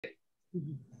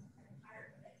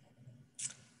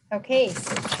Okay,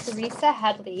 so Teresa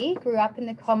Hedley grew up in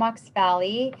the Comox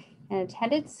Valley and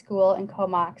attended school in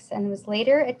Comox and was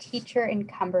later a teacher in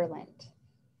Cumberland.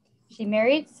 She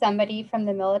married somebody from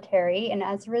the military and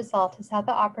as a result has had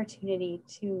the opportunity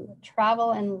to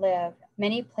travel and live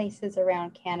many places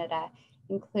around Canada,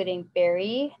 including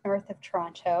Barrie, north of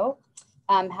Toronto,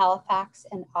 Halifax,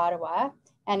 and Ottawa,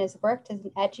 and has worked as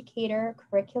an educator,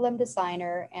 curriculum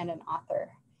designer, and an author.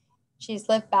 She's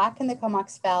lived back in the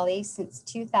Comox Valley since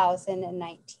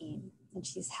 2019, and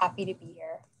she's happy to be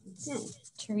here.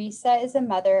 Teresa is a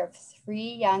mother of 3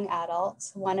 young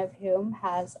adults, one of whom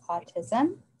has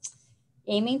autism.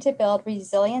 Aiming to build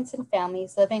resilience in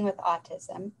families living with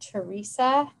autism,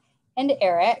 Teresa and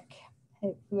Eric,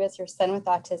 who is her son with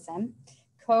autism,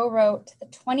 co-wrote a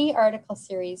 20-article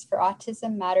series for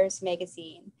Autism Matters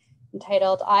magazine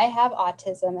entitled I Have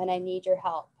Autism and I Need Your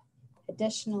Help.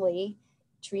 Additionally,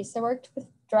 Teresa worked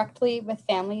directly with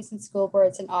families and school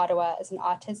boards in Ottawa as an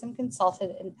autism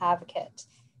consultant and advocate.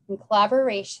 In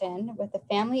collaboration with the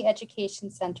Family Education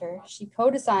Center, she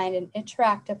co-designed an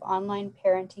interactive online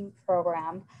parenting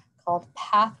program called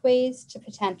Pathways to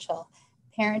Potential,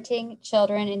 Parenting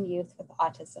Children and Youth with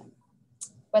Autism.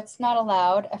 What's Not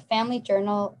Allowed, a family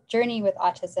journey with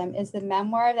autism is the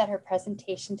memoir that her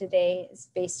presentation today is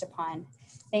based upon.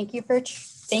 Thank you,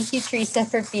 Teresa,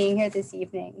 for being here this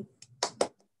evening.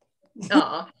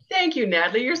 Oh, thank you,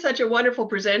 Natalie. You're such a wonderful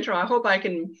presenter. I hope I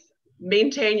can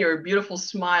maintain your beautiful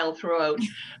smile throughout.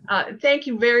 Thank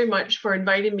you very much for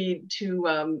inviting me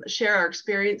to share our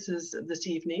experiences this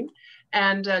evening,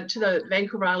 and to the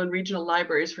Vancouver Island Regional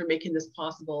Libraries for making this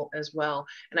possible as well.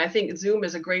 And I think Zoom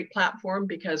is a great platform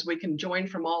because we can join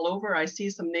from all over. I see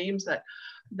some names that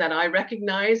I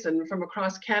recognize and from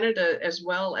across Canada as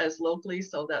well as locally,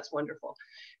 so that's wonderful.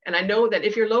 And I know that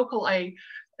if you're local, I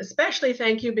especially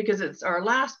thank you because it's our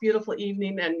last beautiful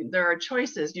evening and there are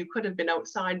choices. You could have been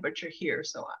outside, but you're here.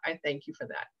 So I thank you for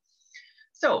that.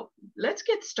 So let's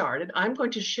get started. I'm going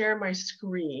to share my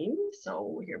screen.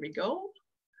 So here we go.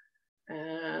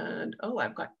 And oh,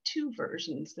 I've got 2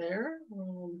 versions there.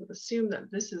 I'll assume that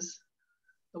this is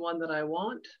the one that I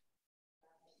want.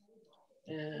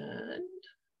 And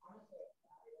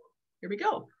here we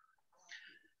go.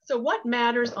 So what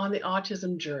matters on the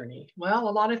autism journey? Well,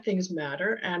 a lot of things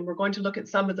matter, and we're going to look at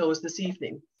some of those this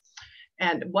evening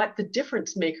and what the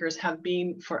difference makers have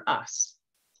been for us.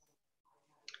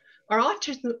 Our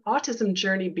autism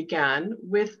journey began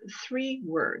with 3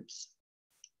 words.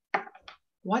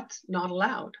 What's not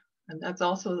allowed? And that's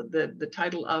also the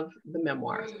title of the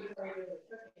memoir.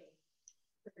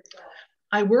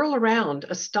 I whirl around,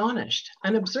 astonished,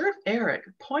 and observe Eric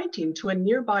pointing to a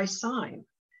nearby sign.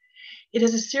 It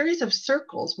is a series of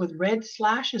circles with red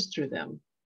slashes through them.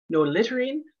 No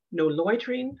littering, no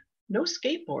loitering, no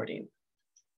skateboarding.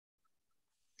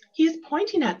 He is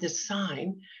pointing at this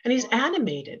sign and he's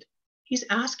animated. He's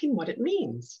asking what it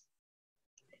means.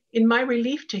 In my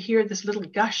relief to hear this little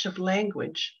gush of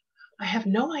language, I have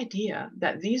no idea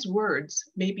that these words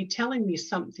may be telling me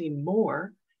something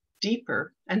more,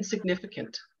 deeper, and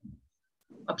significant.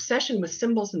 Obsession with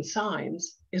symbols and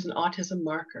signs is an autism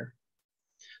marker.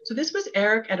 So this was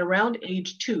Eric at around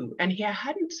age 2, and he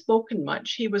hadn't spoken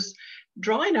much. He was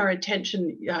drawing our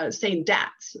attention, saying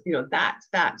that's,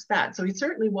 that. So he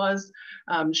certainly was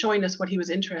showing us what he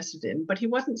was interested in, but he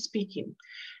wasn't speaking.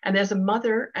 And as a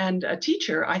mother and a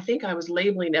teacher, I think I was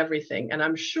labeling everything. And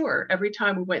I'm sure every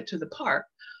time we went to the park,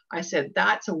 I said,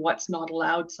 that's a what's not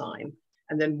allowed sign.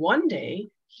 And then one day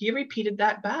he repeated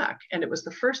that back. And it was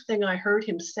the first thing I heard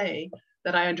him say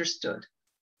that I understood.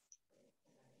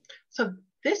 So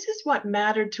this is what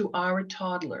mattered to our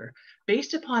toddler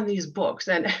based upon these books.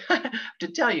 And to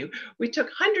tell you, we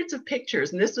took hundreds of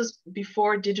pictures, and this was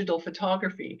before digital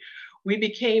photography. We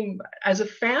became, as a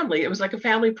family, it was like a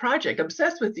family project,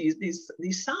 obsessed with these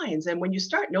signs. And when you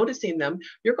start noticing them,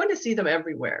 you're going to see them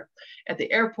everywhere, at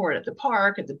the airport, at the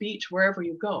park, at the beach, wherever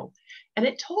you go. And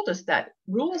it told us that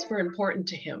rules were important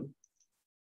to him.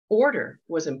 Order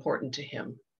was important to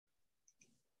him.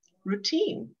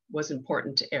 Routine was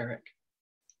important to Eric.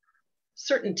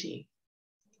 Certainty,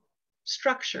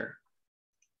 structure,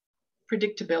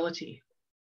 predictability,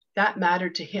 that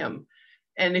mattered to him.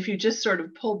 And if you just sort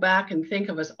of pull back and think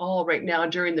of us all right now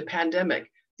during the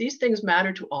pandemic, these things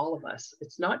matter to all of us.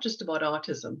 It's not just about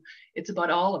autism, it's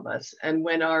about all of us. And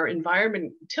when our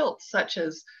environment tilts, such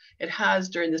as it has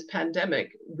during this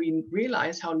pandemic, we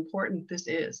realize how important this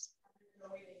is.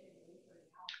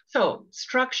 So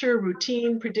structure,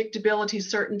 routine, predictability,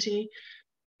 certainty,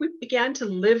 we began to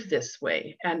live this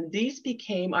way, and these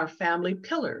became our family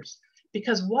pillars,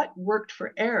 because what worked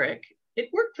for Eric, it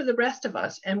worked for the rest of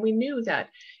us. And we knew that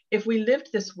if we lived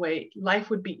this way, life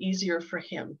would be easier for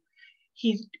him.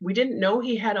 We didn't know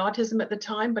he had autism at the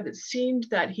time, but it seemed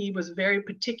that he was very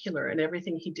particular in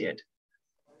everything he did.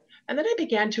 And then I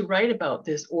began to write about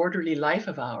this orderly life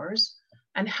of ours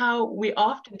and how we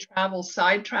often travel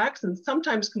side tracks and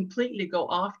sometimes completely go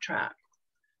off track.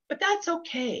 But that's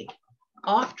okay.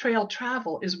 Off-trail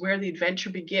travel is where the adventure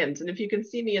begins. And if you can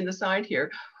see me in the side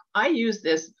here, I use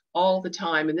this all the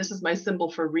time. And this is my symbol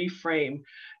for reframe.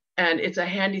 And it's a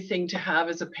handy thing to have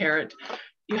as a parent.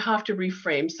 You have to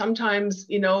reframe. Sometimes,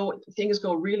 you know, things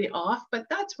go really off, but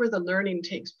that's where the learning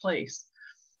takes place.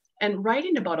 And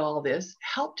writing about all this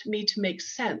helped me to make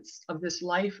sense of this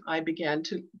life I began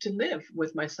to live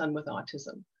with my son with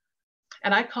autism.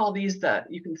 And I call these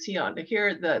you can see on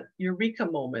here, the eureka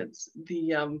moments,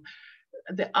 the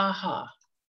aha.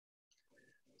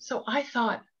 So I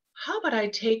thought, how about I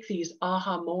take these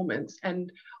aha moments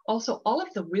and also all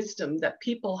of the wisdom that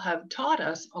people have taught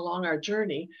us along our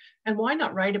journey, and why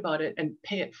not write about it and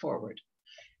pay it forward?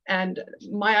 And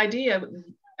my idea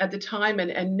at the time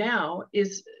and now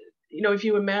is, you know, if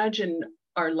you imagine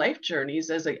our life journeys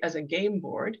as a game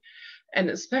board, and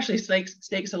especially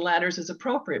snakes and ladders is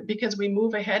appropriate because we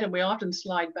move ahead and we often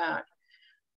slide back.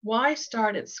 Why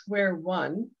start at square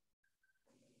one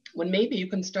when maybe you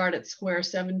can start at square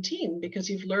 17 because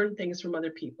you've learned things from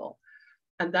other people?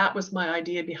 And that was my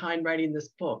idea behind writing this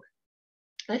book.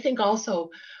 I think also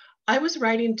I was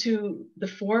writing to the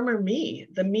former me,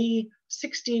 the me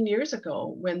 16 years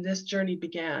ago when this journey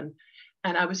began.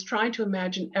 And I was trying to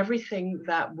imagine everything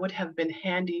that would have been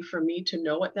handy for me to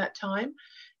know at that time,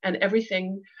 and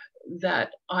everything that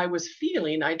I was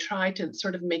feeling, I tried to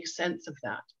sort of make sense of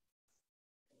that.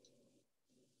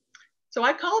 So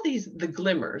I call these the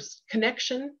glimmers: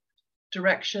 connection,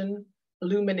 direction,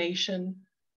 illumination,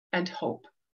 and hope.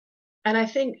 And I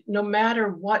think no matter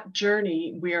what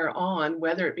journey we're on,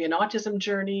 whether it be an autism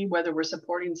journey, whether we're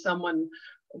supporting someone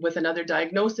with another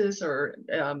diagnosis or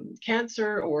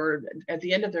cancer or at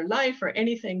the end of their life or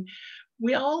anything,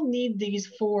 we all need these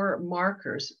 4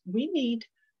 markers. We need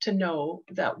to know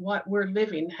that what we're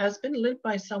living has been lived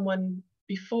by someone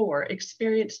before,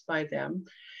 experienced by them.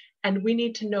 And we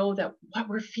need to know that what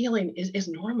we're feeling is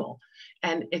normal,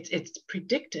 and it's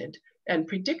predicted and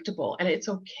predictable, and it's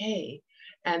okay.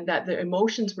 And that the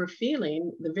emotions we're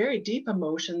feeling, the very deep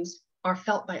emotions, are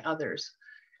felt by others.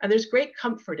 And there's great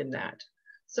comfort in that.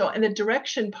 So, and the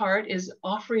direction part is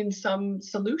offering some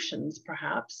solutions,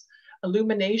 perhaps,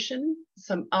 illumination,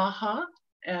 some aha,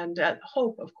 and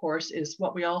hope, of course, is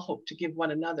what we all hope to give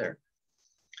one another.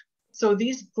 So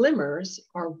these glimmers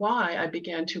are why I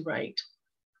began to write.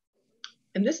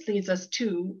 And this leads us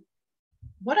to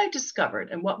what I discovered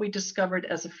and what we discovered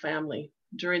as a family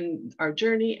during our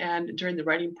journey and during the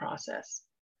writing process.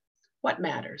 What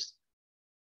matters?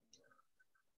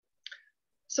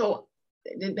 So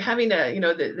having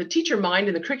the teacher mind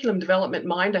and the curriculum development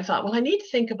mind, I thought, well, I need to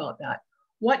think about that.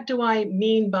 What do I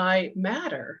mean by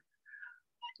matter?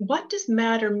 What does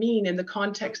matter mean in the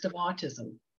context of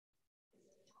autism?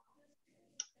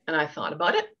 And I thought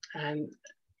about it, and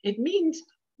it means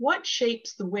what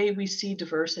shapes the way we see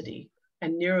diversity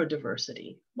and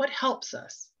neurodiversity? What helps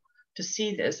us to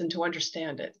see this and to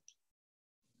understand it?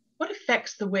 What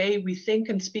affects the way we think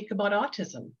and speak about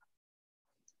autism?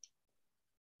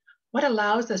 What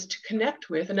allows us to connect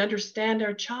with and understand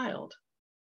our child?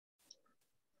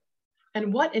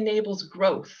 And what enables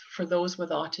growth for those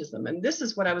with autism? And this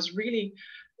is what I was really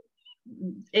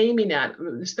aiming at,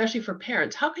 especially for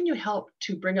parents. How can you help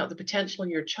to bring out the potential in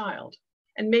your child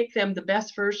and make them the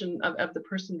best version of the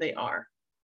person they are?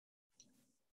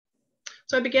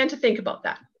 So I began to think about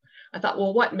that. I thought,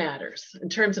 well, what matters in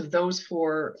terms of those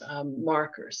 4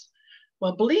 markers?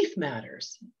 Well, belief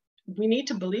matters. We need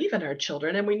to believe in our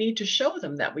children, and we need to show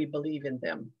them that we believe in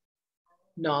them.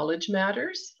 Knowledge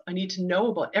matters. I need to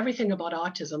know about everything about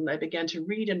autism. I began to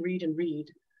read and read and read.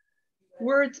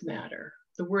 Words matter.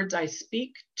 The words I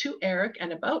speak to Eric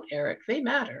and about Eric, they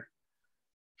matter.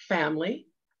 Family,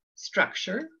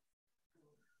 structure,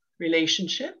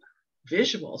 relationship,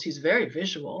 visuals. He's very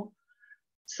visual.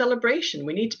 Celebration.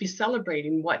 We need to be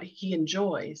celebrating what he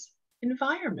enjoys.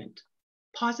 Environment,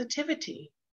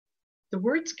 positivity. The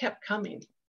words kept coming.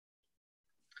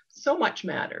 So much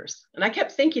matters. And I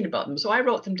kept thinking about them, so I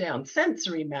wrote them down.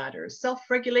 Sensory matters,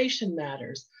 self-regulation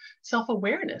matters,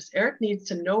 self-awareness. Eric needs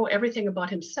to know everything about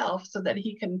himself so that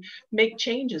he can make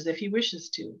changes if he wishes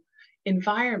to.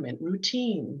 Environment,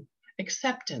 routine,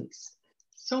 acceptance,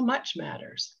 so much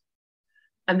matters.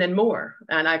 And then more,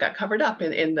 and I got covered up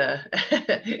in the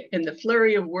in the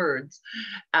flurry of words.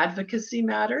 Advocacy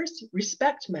matters,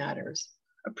 respect matters,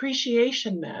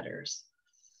 Appreciation matters.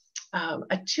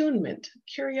 Attunement,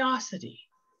 curiosity,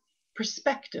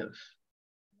 perspective.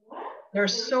 There are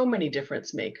so many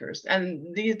difference makers,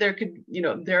 and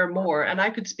there are more, and I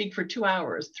could speak for 2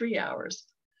 hours, 3 hours.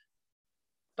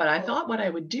 But I thought what I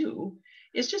would do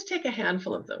is just take a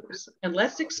handful of those and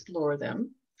let's explore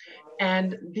them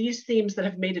and these themes that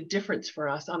have made a difference for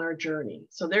us on our journey.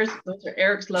 So those are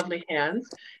Eric's lovely hands,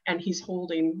 and he's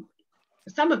holding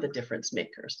some of the difference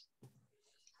makers.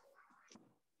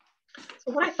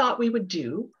 So what I thought we would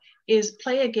do is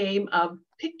play a game of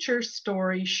picture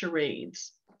story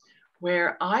charades,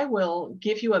 where I will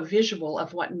give you a visual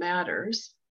of what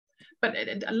matters. But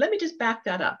let me just back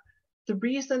that up. The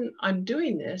reason I'm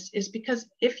doing this is because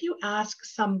if you ask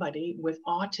somebody with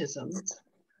autism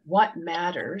what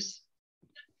matters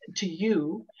to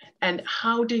you and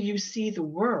how do you see the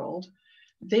world,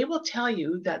 they will tell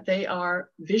you that they are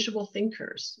visual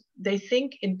thinkers. They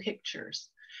think in pictures.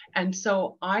 And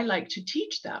so I like to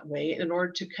teach that way in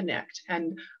order to connect.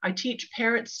 And I teach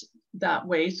parents that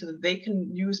way so that they can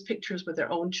use pictures with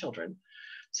their own children.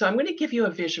 So I'm going to give you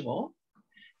a visual.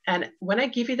 And when I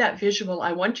give you that visual,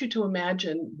 I want you to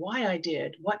imagine why I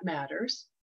did, what matters.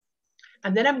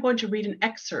 And then I'm going to read an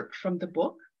excerpt from the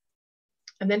book.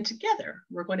 And then together,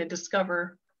 we're going to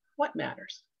discover what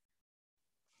matters.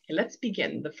 Okay, let's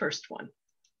begin the first one.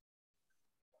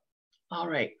 All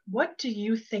right, what do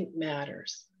you think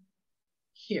matters?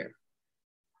 Here.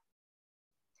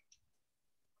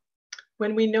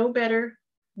 When we know better,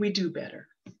 we do better.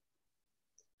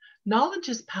 Knowledge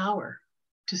is power.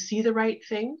 To see the right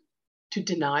thing, to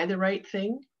deny the right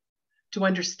thing, to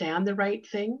understand the right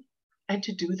thing, and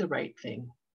to do the right thing.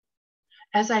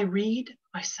 As I read,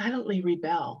 I silently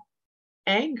rebel,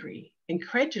 angry,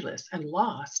 incredulous, and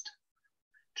lost,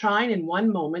 trying in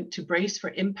one moment to brace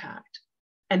for impact,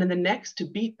 and in the next to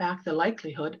beat back the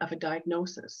likelihood of a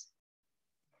diagnosis.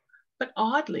 But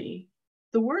oddly,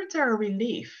 the words are a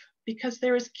relief because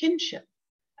there is kinship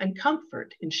and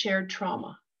comfort in shared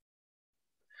trauma.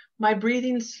 My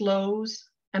breathing slows,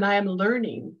 and I am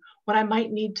learning what I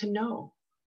might need to know.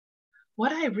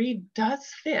 What I read does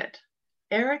fit.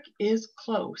 Eric is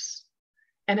close,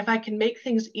 and if I can make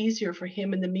things easier for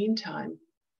him in the meantime,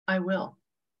 I will.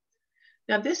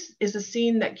 Now, this is a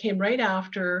scene that came right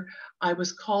after I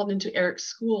was called into Eric's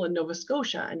school in Nova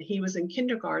Scotia, and he was in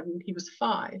kindergarten. He was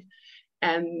 5,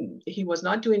 and he was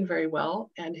not doing very well,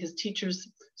 and his teachers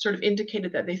sort of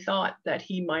indicated that they thought that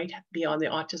he might be on the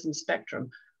autism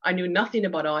spectrum. I knew nothing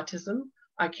about autism.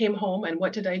 I came home, and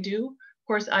what did I do? Of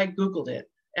course, I Googled it,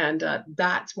 and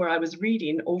that's where I was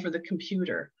reading over the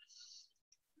computer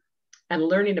and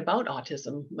learning about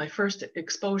autism, my first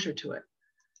exposure to it.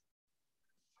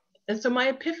 And so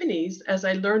my epiphanies, as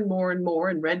I learned more and more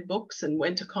and read books and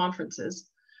went to conferences,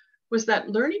 was that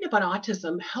learning about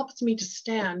autism helps me to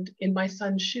stand in my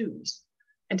son's shoes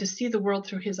and to see the world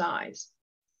through his eyes.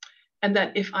 And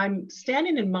that if I'm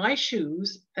standing in my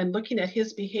shoes and looking at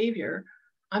his behavior,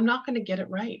 I'm not going to get it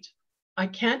right. I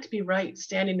can't be right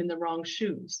standing in the wrong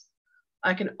shoes.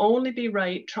 I can only be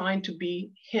right trying to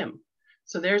be him.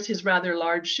 So there's his rather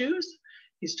large shoes.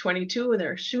 He's 22 and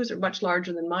their shoes are much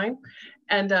larger than mine.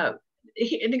 And an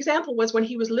example was when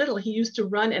he was little, he used to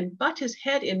run and butt his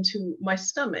head into my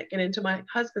stomach and into my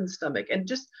husband's stomach and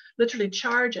just literally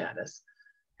charge at us.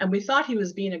 And we thought he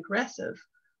was being aggressive.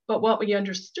 But what we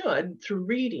understood through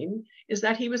reading is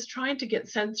that he was trying to get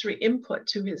sensory input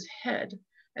to his head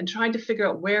and trying to figure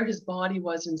out where his body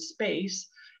was in space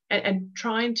and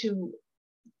trying to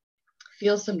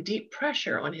feel some deep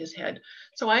pressure on his head.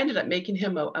 So I ended up making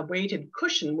him a weighted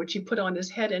cushion, which he put on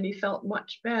his head, and he felt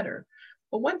much better.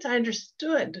 But once I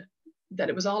understood that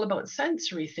it was all about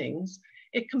sensory things,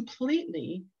 it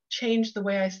completely changed the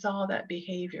way I saw that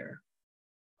behavior.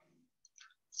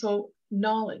 So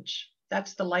knowledge.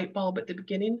 That's the light bulb at the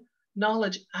beginning.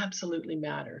 Knowledge absolutely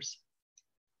matters.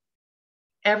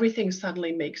 Everything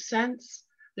suddenly makes sense.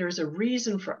 There's a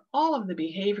reason for all of the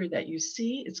behavior that you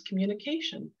see. It's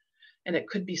communication. And it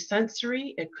could be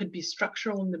sensory. It could be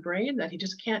structural in the brain that he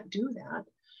just can't do that.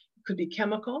 It could be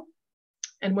chemical.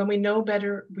 And when we know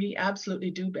better, we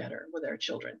absolutely do better with our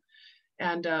children.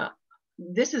 And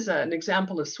this is an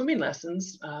example of swimming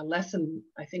lessons, lesson,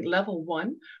 I think, level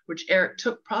 1, which Eric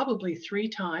took probably 3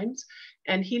 times.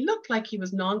 And he looked like he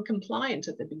was non-compliant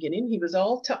at the beginning. He was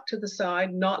all tucked to the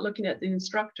side, not looking at the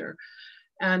instructor.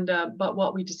 And but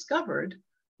what we discovered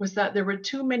was that there were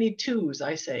too many twos,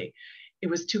 I say. It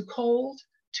was too cold,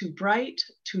 too bright,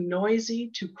 too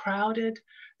noisy, too crowded.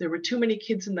 There were too many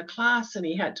kids in the class and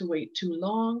he had to wait too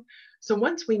long. So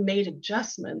once we made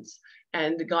adjustments,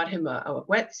 and got him a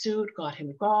wetsuit, got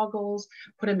him goggles,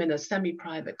 put him in a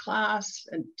semi-private class,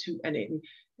 and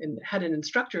had an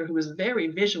instructor who was very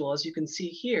visual, as you can see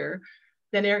here,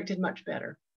 then Eric did much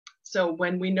better. So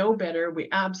when we know better, we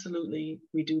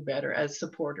do better as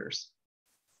supporters.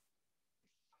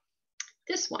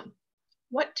 This one,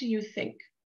 what do you think?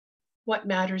 What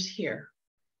matters here?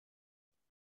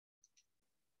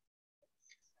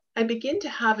 I begin to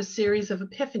have a series of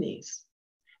epiphanies,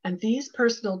 and these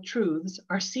personal truths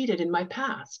are seated in my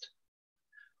past.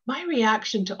 My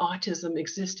reaction to autism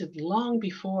existed long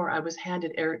before I was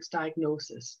handed Eric's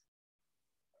diagnosis.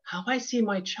 How I see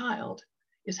my child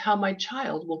is how my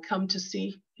child will come to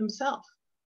see himself.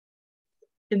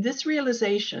 In this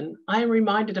realization, I am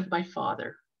reminded of my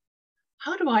father.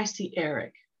 How do I see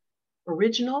Eric?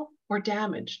 Original or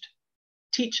damaged?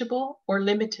 Teachable or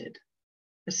limited?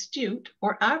 Astute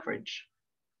or average?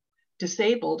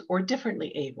 Disabled or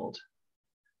differently abled?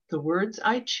 The words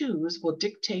I choose will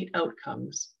dictate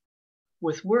outcomes.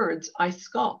 With words, I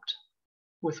sculpt.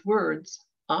 With words,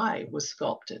 I was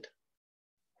sculpted.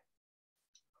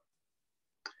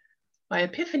 My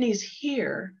epiphanies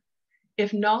here,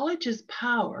 if knowledge is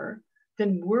power,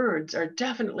 then words are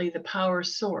definitely the power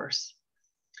source.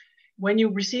 When you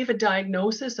receive a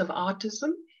diagnosis of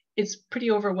autism, it's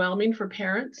pretty overwhelming for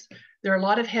parents. There are a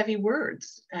lot of heavy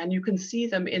words, and you can see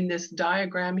them in this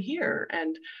diagram here,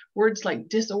 and words like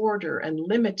disorder and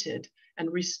limited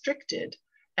and restricted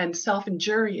and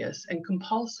self-injurious and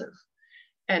compulsive.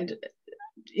 And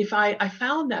if I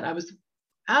found that I was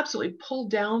absolutely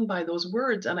pulled down by those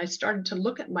words, and I started to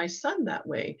look at my son that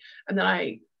way. And then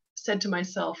I said to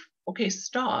myself, okay,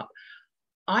 stop.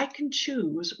 I can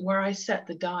choose where I set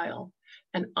the dial,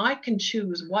 and I can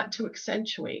choose what to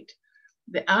accentuate,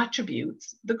 the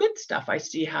attributes, the good stuff I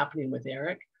see happening with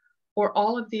Eric, or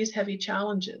all of these heavy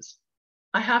challenges.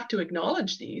 I have to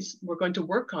acknowledge these. We're going to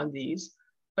work on these,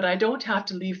 but I don't have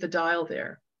to leave the dial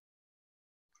there.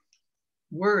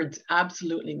 Words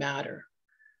absolutely matter.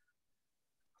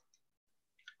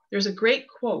 There's a great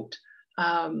quote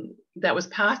that was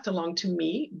passed along to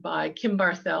me by Kim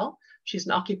Barthel. She's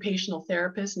an occupational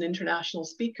therapist, an international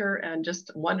speaker, and just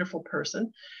a wonderful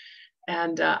person.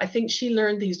 And I think she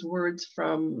learned these words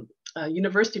from a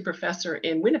university professor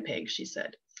in Winnipeg. She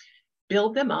said,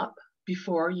 build them up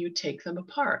before you take them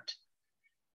apart.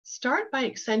 Start by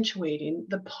accentuating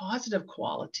the positive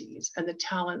qualities and the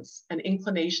talents and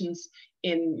inclinations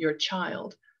in your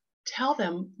child. Tell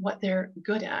them what they're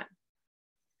good at.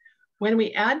 When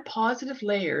we add positive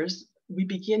layers, we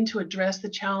begin to address the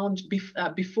challenge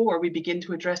before we begin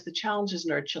to address the challenges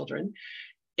in our children.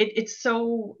 It's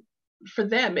so, for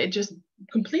them, it just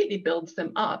completely builds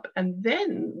them up. And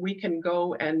then we can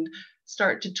go and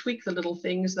start to tweak the little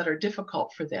things that are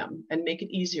difficult for them and make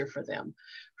it easier for them.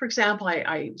 For example,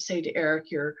 I say to Eric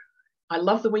here, I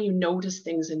love the way you notice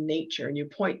things in nature and you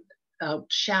point out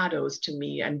shadows to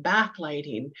me and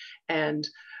backlighting and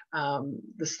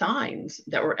the signs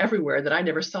that were everywhere that I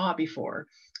never saw before.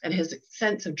 And his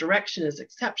sense of direction is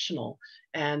exceptional.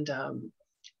 And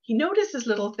he notices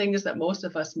little things that most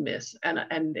of us miss.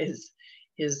 And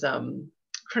his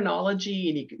chronology,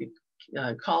 and he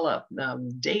could call up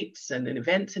dates and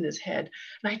events in his head.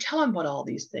 And I tell him about all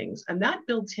these things, and that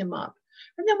builds him up.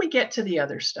 And then we get to the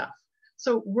other stuff.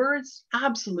 So words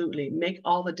absolutely make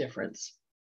all the difference.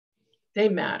 They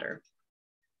matter.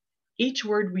 Each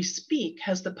word we speak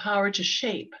has the power to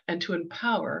shape and to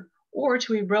empower or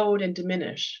to erode and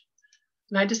diminish.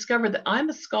 And I discovered that I'm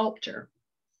a sculptor,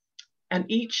 and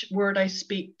each word I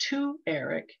speak to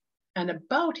Eric and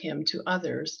about him to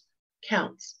others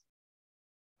counts.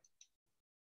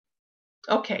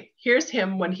 Okay, here's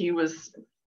him when he was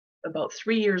about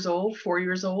 3 years old, 4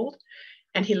 years old,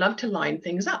 and he loved to line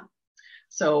things up.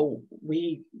 So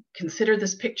we consider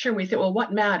this picture and we think, well,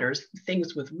 what matters?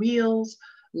 Things with wheels,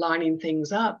 lining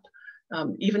things up.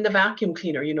 Even the vacuum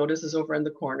cleaner, you notice, is over in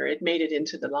the corner. It made it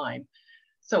into the line.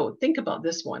 So think about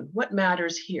this one. What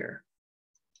matters here?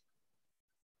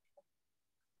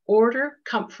 Order,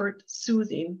 comfort,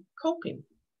 soothing, coping.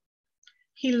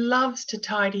 He loves to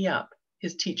tidy up,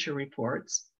 his teacher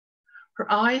reports.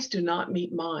 Her eyes do not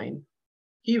meet mine.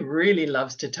 He really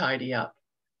loves to tidy up.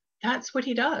 That's what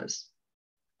he does.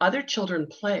 Other children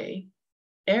play.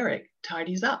 Eric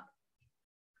tidies up.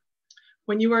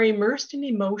 When you are immersed in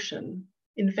emotion,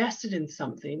 invested in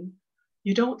something,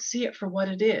 you don't see it for what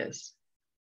it is.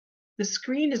 The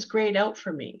screen is grayed out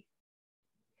for me.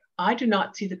 I do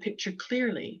not see the picture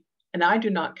clearly, and I do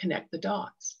not connect the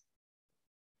dots.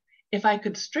 If I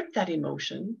could strip that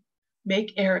emotion,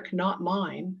 make Eric not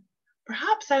mine,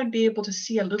 perhaps I would be able to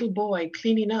see a little boy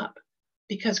cleaning up,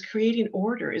 because creating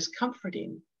order is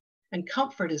comforting. and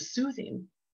comfort is soothing,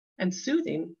 and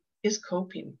soothing is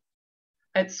coping.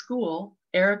 At school,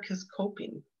 Eric is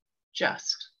coping,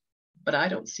 but I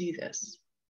don't see this.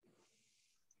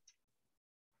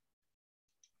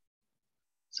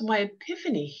 So my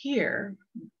epiphany here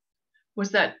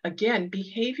was that, again,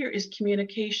 behavior is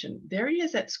communication. There he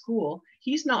is at school.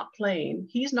 He's not playing.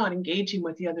 He's not engaging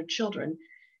with the other children.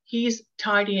 He's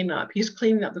tidying up. He's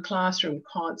cleaning up the classroom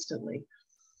constantly.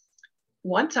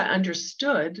 Once I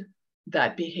understood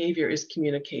that behavior is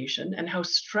communication and how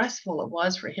stressful it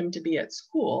was for him to be at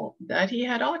school, that he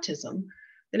had autism,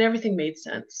 then everything made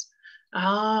sense.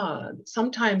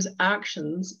 Sometimes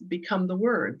actions become the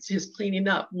words. His cleaning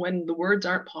up when the words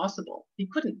aren't possible. He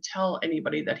couldn't tell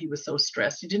anybody that he was so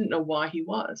stressed. He didn't know why he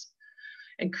was.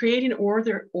 And creating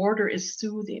order is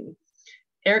soothing.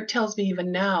 Eric tells me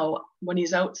even now when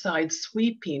he's outside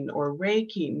sweeping or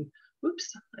raking,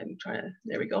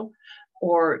 there we go,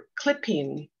 or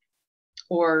clipping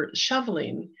or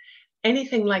shoveling,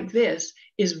 anything like this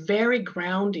is very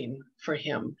grounding for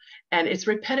him. And it's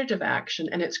repetitive action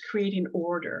and it's creating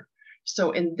order.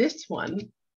 So in this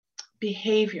one,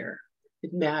 behavior,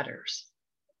 it matters.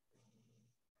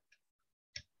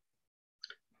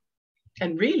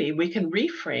 And really, we can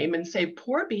reframe and say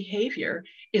poor behavior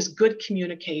is good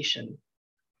communication.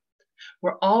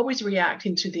 We're always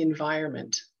reacting to the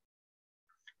environment.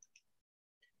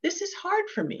 This is hard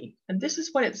for me, and this is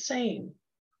what it's saying.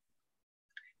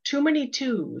 Too many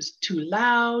twos, too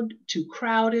loud, too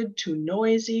crowded, too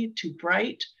noisy, too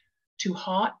bright, too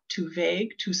hot, too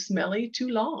vague, too smelly, too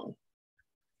long.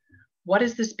 What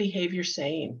is this behavior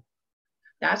saying?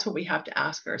 That's what we have to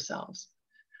ask ourselves.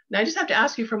 Now, I just have to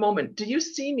ask you for a moment. Do you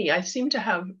see me? I seem to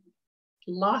have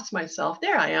lost myself.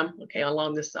 There I am. Okay,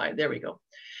 along this side. There we go.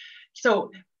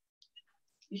 So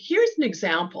here's an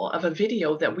example of a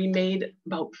video that we made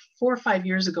about 4 or 5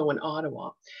 years ago in Ottawa.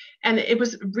 And it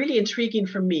was really intriguing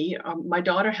for me. My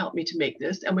daughter helped me to make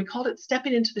this, and we called it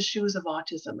Stepping into the Shoes of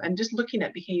Autism and just looking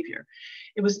at behavior.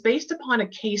 It was based upon a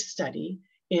case study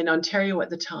in Ontario at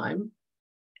the time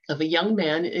of a young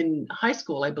man in high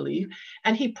school, I believe,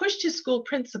 and he pushed his school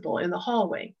principal in the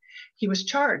hallway. He was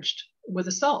charged with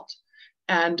assault.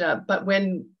 And but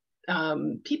when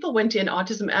people went in,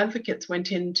 autism advocates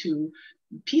went in to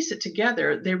piece it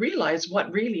together, they realized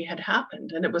what really had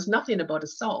happened, and it was nothing about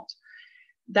assault.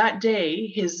 That day,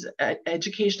 his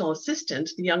educational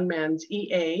assistant, the young man's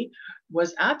EA,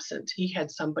 was absent. He had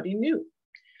somebody new.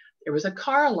 There was a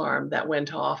car alarm that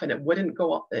went off, and it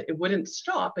wouldn't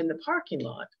stop in the parking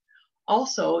lot.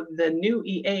 Also, the new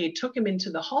EA took him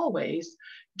into the hallways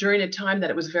during a time that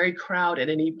it was very crowded,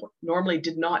 and he normally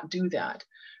did not do that.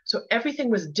 So everything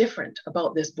was different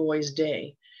about this boy's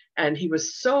day. And he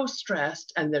was so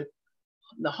stressed, and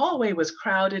the hallway was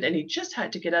crowded, and he just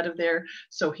had to get out of there.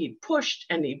 So he pushed,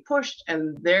 and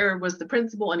there was the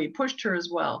principal, and he pushed her as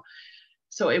well.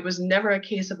 So it was never a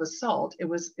case of assault. It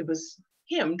was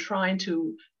him trying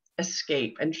to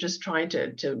escape and just trying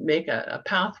to make a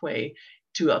pathway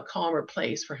to a calmer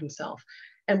place for himself.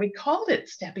 And we called it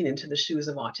Stepping into the Shoes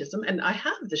of Autism. And I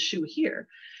have the shoe here,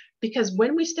 because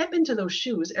when we step into those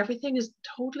shoes, everything is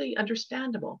totally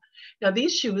understandable. Now,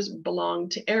 these shoes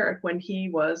belonged to Eric when he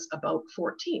was about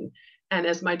 14. And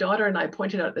as my daughter and I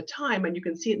pointed out at the time, and you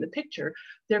can see it in the picture,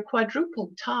 they're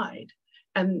quadruple tied.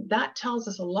 And that tells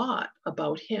us a lot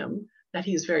about him, that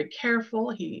he's very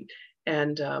careful, he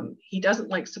doesn't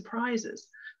like surprises.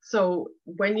 So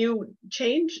when you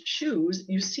change shoes,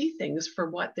 you see things for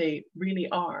what they really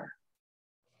are.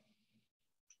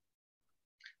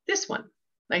 This one,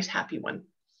 nice happy one.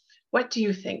 What do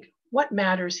you think? What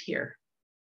matters here?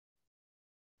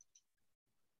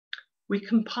 We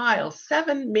compile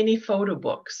 7 mini photo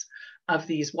books of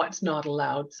these what's not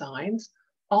allowed signs,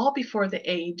 all before the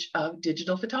age of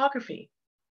digital photography.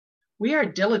 We are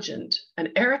diligent, and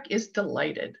Eric is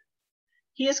delighted.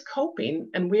 He is coping,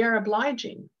 and we are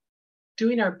obliging,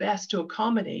 doing our best to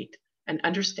accommodate and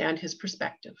understand his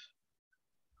perspective.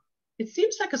 It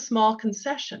seems like a small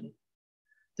concession.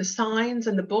 The signs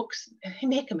and the books, they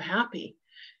make him happy,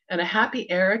 and a happy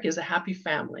Eric is a happy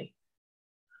family.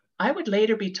 I would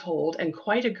later be told, and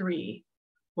quite agree,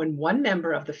 when one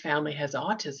member of the family has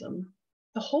autism,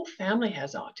 the whole family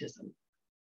has autism.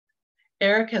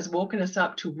 Eric has woken us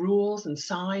up to rules and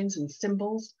signs and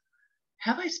symbols.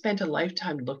 Have I spent a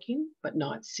lifetime looking but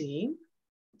not seeing?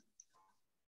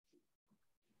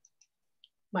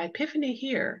 My epiphany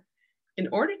here, in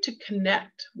order to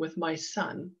connect with my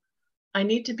son, I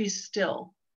need to be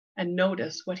still and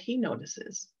notice what he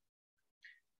notices.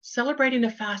 Celebrating a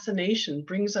fascination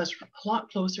brings us a lot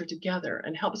closer together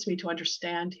and helps me to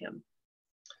understand him.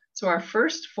 So our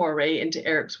first foray into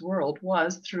Eric's world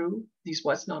was through these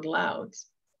What's Not Alloweds.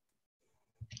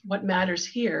 What matters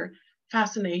here?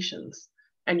 Fascinations.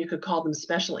 And you could call them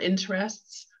special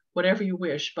interests, whatever you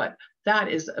wish, but that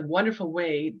is a wonderful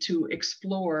way to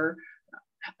explore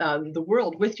the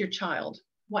world with your child,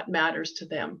 what matters to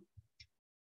them.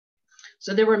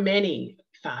 So there were many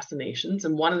fascinations,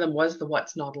 and one of them was the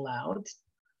What's Not Allowed.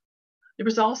 There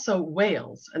was also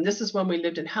whales, and this is when we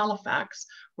lived in Halifax.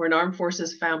 We're an armed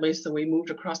forces family, so we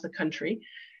moved across the country.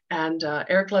 And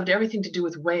Eric loved everything to do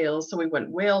with whales, so we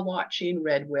went whale watching,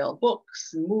 read whale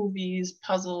books, movies,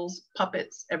 puzzles,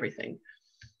 puppets, everything.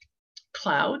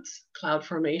 Clouds, cloud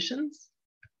formations,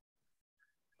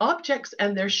 objects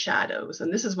and their shadows.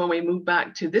 And this is when we moved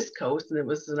back to this coast, and it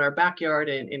was in our backyard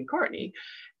in Courtenay.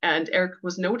 And Eric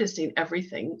was noticing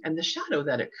everything and the shadow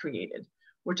that it created,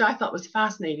 which I thought was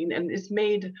fascinating. And it's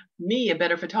made me a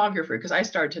better photographer because I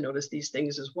started to notice these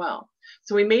things as well.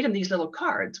 So we made him these little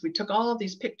cards. We took all of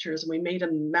these pictures and we made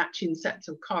him matching sets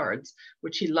of cards,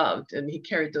 which he loved. And he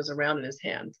carried those around in his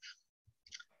hands.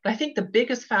 But I think the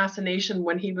biggest fascination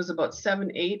when he was about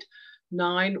 7, 8,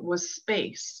 9 was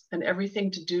space and everything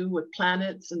to do with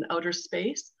planets and outer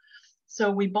space. So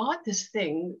we bought this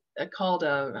thing called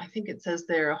I think it says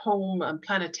there, a home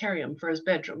planetarium for his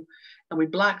bedroom. And we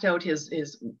blacked out his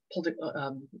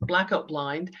blackout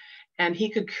blind, and he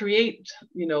could create,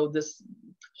 you know, this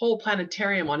whole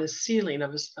planetarium on his ceiling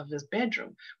of his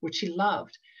bedroom, which he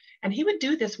loved. And he would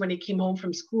do this when he came home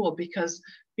from school because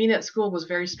being at school was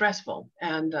very stressful.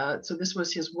 And so this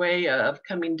was his way of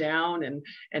coming down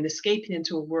and escaping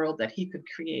into a world that he could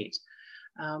create.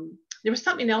 There was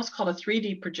something else called a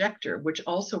 3D projector, which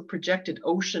also projected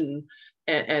ocean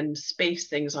and space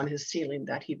things on his ceiling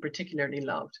that he particularly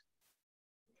loved.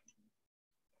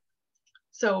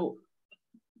 So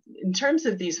in terms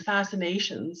of these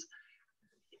fascinations,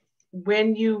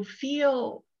 when you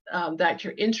feel that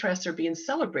your interests are being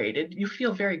celebrated, you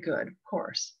feel very good, of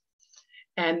course.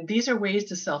 And these are ways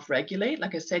to self-regulate.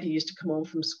 Like I said, he used to come home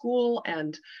from school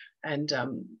and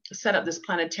set up this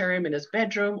planetarium in his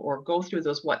bedroom or go through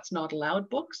those What's Not Allowed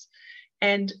books.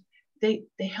 And they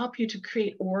help you to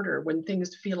create order when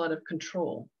things feel out of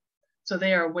control. So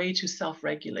they are a way to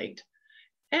self-regulate.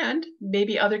 And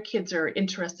maybe other kids are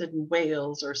interested in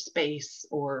whales or space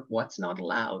or What's Not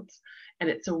Allowed. And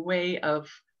it's a way of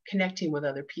connecting with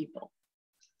other people.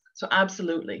 So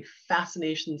absolutely,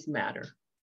 fascinations matter.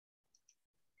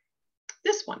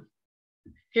 This one.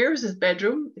 Here's his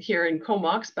bedroom here in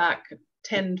Comox back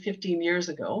 10, 15 years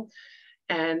ago.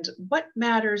 And what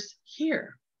matters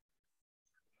here?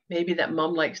 Maybe that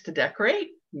mom likes to decorate,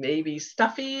 maybe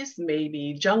stuffies,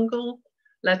 maybe jungle.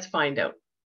 Let's find out.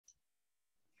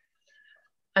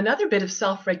 Another bit of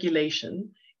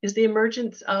self-regulation is the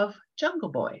emergence of Jungle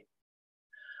Boy.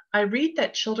 I read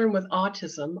that children with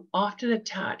autism often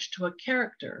attach to a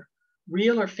character,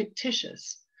 real or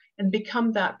fictitious, and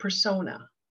become that persona.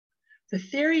 The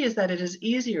theory is that it is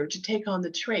easier to take on the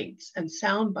traits and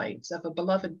sound bites of a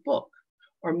beloved book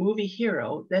or movie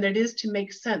hero than it is to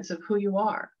make sense of who you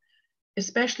are,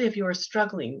 especially if you are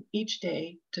struggling each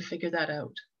day to figure that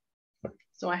out.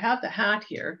 So I have the hat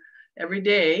here. Every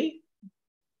day,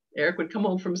 Eric would come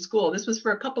home from school. This was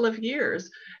for a couple of years,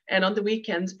 and on the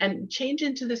weekends, and change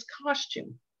into this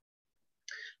costume.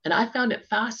 And I found it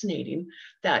fascinating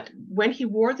that when he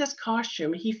wore this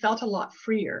costume, he felt a lot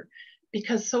freer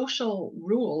because social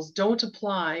rules don't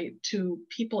apply to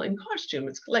people in costume.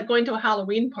 It's like going to a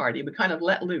Halloween party, but kind of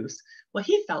let loose. Well,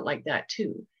 he felt like that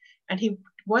too. And he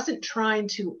wasn't trying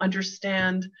to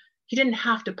understand, he didn't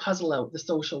have to puzzle out the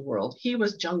social world. He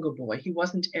was Jungle Boy, he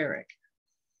wasn't Eric.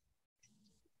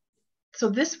 So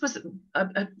this was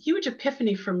a huge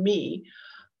epiphany for me.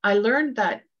 I learned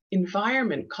that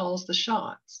environment calls the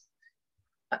shots,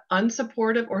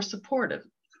 unsupportive or supportive.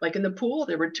 Like in the pool,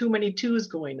 there were too many twos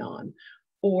going on,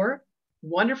 or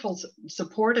wonderful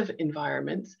supportive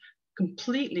environments.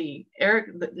 Completely,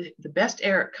 Eric, the best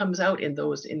Eric comes out in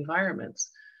those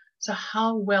environments. So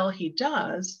how well he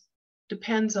does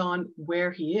depends on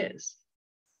where he is.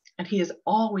 And he is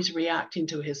always reacting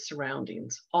to his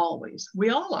surroundings, always. We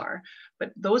all are,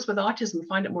 but those with autism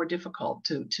find it more difficult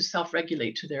to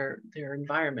self-regulate to their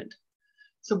environment.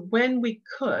 So when we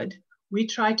could, we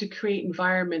try to create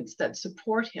environments that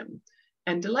support him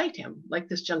and delight him, like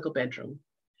this jungle bedroom.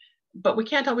 But we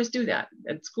can't always do that.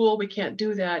 At school, we can't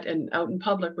do that. And out in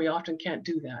public, we often can't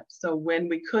do that. So when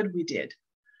we could, we did.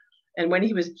 And when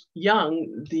he was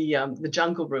young, the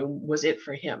jungle room was it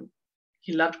for him.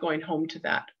 He loved going home to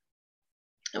that.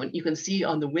 And you can see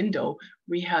on the window,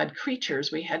 we had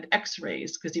creatures, we had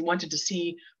x-rays, because he wanted to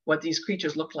see what these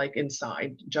creatures look like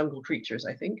inside, jungle creatures,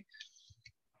 I think.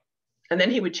 And then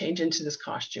he would change into this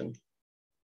costume.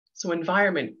 So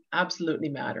environment absolutely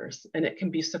matters, and it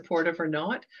can be supportive or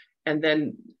not. And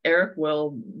then Eric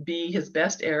will be his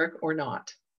best Eric or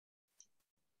not.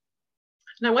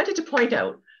 And I wanted to point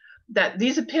out that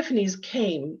these epiphanies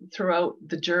came throughout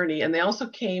the journey, and they also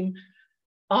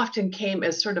often came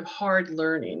as sort of hard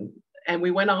learning. And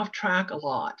we went off track a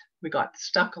lot. We got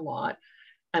stuck a lot.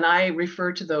 And I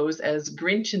refer to those as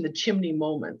Grinch in the chimney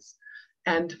moments.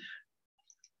 And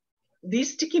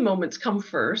these sticky moments come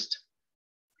first.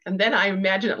 And then I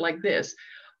imagine it like this.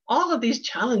 All of these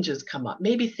challenges come up.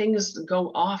 Maybe things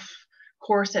go off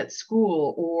course at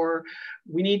school, or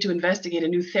we need to investigate a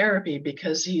new therapy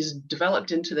because he's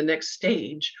developed into the next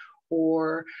stage,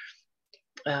 or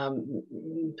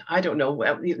I don't know.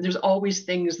 There's always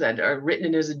things that are written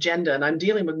in his agenda, and I'm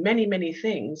dealing with many, many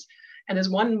things. And as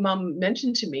one mom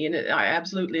mentioned to me, and I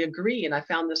absolutely agree, and I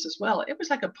found this as well, it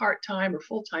was like a part-time or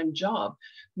full-time job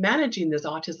managing this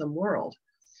autism world.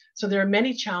 So there are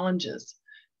many challenges.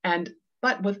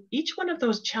 But with each one of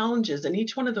those challenges and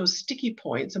each one of those sticky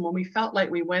points, and when we felt like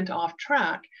we went off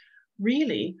track,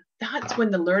 really, that's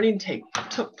when the learning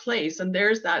took place. And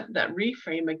there's that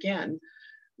reframe again.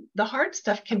 The hard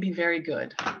stuff can be very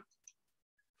good.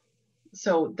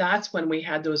 So that's when we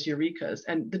had those eurekas.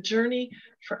 And the journey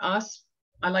for us,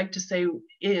 I like to say,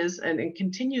 is and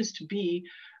continues to be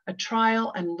a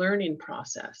trial and learning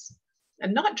process.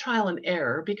 And not trial and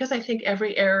error, because I think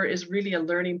every error is really a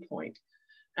learning point.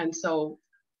 And so,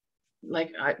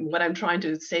 what I'm trying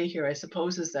to say here, I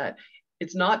suppose, is that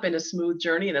it's not been a smooth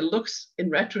journey, and it looks in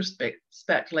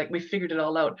retrospect like we figured it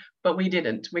all out, but we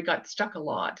didn't. We got stuck a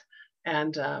lot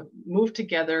and moved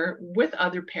together with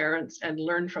other parents and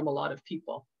learned from a lot of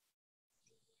people.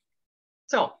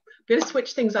 So I'm going to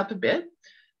switch things up a bit.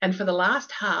 And for the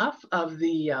last half of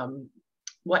the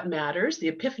What Matters,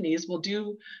 the Epiphanies, we'll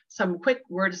do some quick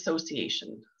word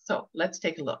association. So let's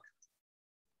take a look.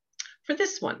 For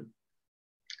this one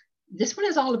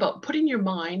is all about putting your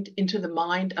mind into the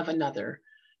mind of another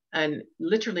and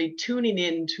literally tuning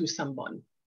in to someone.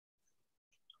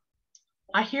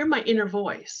 I hear my inner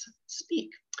voice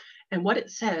speak, and what it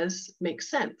says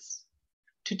makes sense.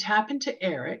 To tap into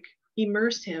Eric,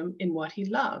 immerse him in what he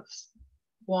loves,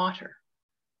 water.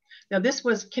 Now, this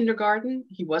was kindergarten.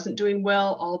 He wasn't doing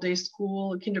well, all-day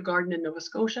school, kindergarten in Nova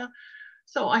Scotia.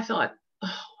 So I thought,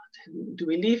 oh, do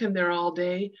we leave him there all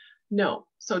day? No.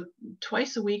 So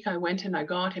twice a week I went and I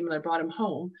got him and I brought him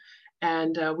home.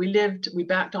 And we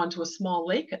backed onto a small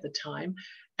lake at the time,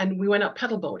 and we went out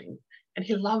pedal boating. And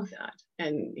he loved that.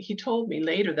 And he told me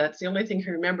later that's the only thing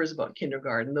he remembers about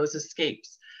kindergarten, those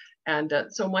escapes. And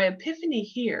so my epiphany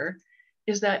here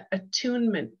is that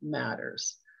attunement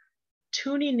matters.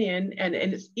 Tuning in, and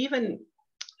it's even,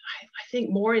 I think,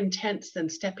 more intense than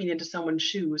stepping into someone's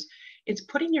shoes. It's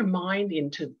putting your mind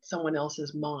into someone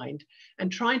else's mind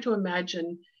and trying to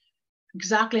imagine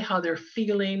exactly how they're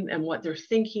feeling and what they're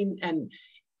thinking. And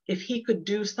if he could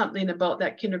do something about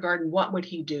that kindergarten, what would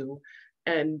he do?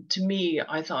 And to me,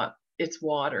 I thought, it's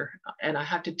water, and I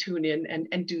have to tune in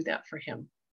and do that for him.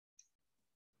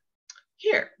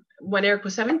 Here, when Eric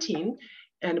was 17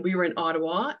 and we were in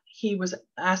Ottawa, he was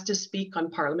asked to speak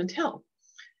on Parliament Hill.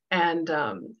 And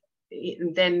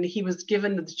then he was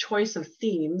given the choice of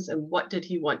themes and what did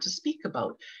he want to speak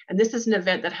about. And this is an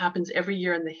event that happens every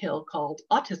year in the Hill called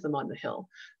Autism on the Hill,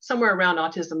 somewhere around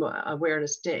Autism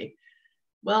Awareness Day.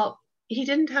 Well, he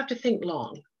didn't have to think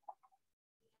long.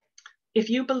 If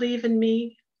you believe in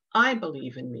me, I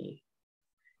believe in me.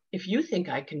 If you think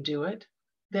I can do it,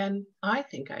 then I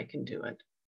think I can do it.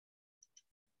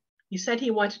 He said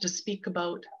he wanted to speak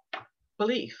about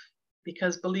belief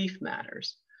because belief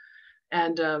matters.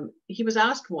 And he was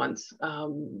asked once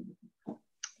on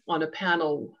a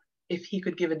panel if he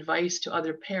could give advice to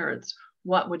other parents,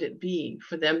 what would it be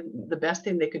for them, the best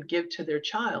thing they could give to their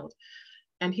child?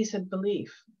 And he said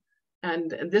belief.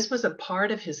 And this was a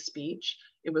part of his speech.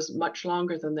 It was much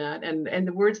longer than that. And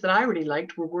the words that I really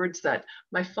liked were words that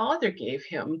my father gave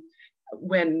him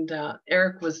when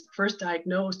Eric was first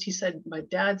diagnosed. He said, my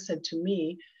dad said to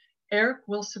me, Eric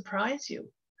will surprise you.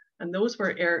 And those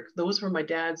were my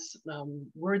dad's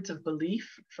words of belief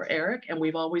for Eric. And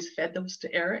we've always fed those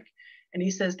to Eric. And he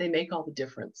says they make all the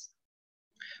difference.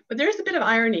 But there's a bit of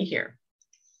irony here.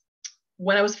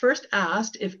 When I was first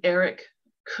asked if Eric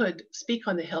could speak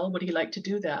on the Hill, would he like to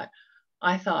do that?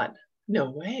 I thought,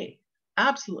 no way,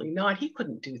 absolutely not. He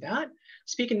couldn't do that.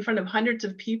 Speak in front of hundreds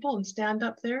of people and stand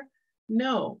up there?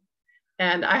 No.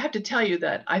 And I have to tell you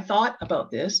that I thought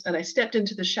about this and I stepped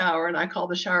into the shower, and I call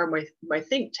the shower my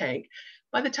think tank.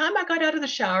 By the time I got out of the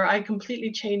shower, I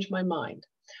completely changed my mind.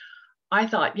 I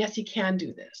thought, yes, he can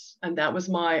do this. And that was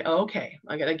my, okay,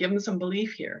 I got to give him some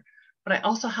belief here, but I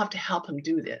also have to help him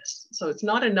do this. So it's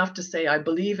not enough to say, I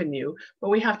believe in you, but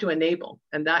we have to enable,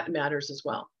 and that matters as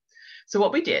well. So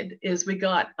what we did is we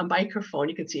got a microphone,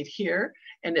 you can see it here,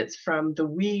 and it's from the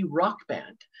Wee Rock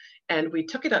Band. And we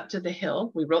took it up to the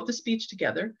hill. We wrote the speech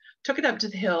together, took it up to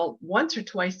the hill once or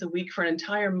twice a week for an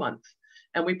entire month.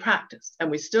 And we practiced, and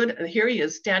we stood, and here he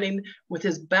is standing with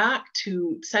his back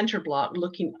to center block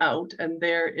looking out, and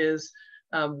there is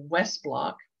West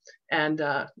Block, and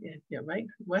yeah, right,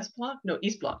 West Block? No,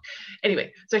 East Block.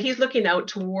 Anyway, so he's looking out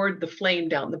toward the flame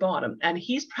down the bottom, and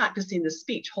he's practicing the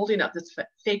speech, holding up this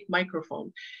fake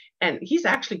microphone. And he's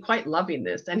actually quite loving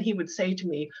this, and he would say to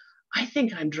me, I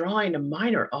think I'm drawing a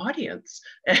minor audience.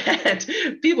 And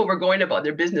people were going about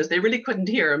their business. They really couldn't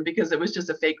hear him because it was just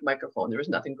a fake microphone. There was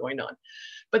nothing going on.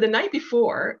 But the night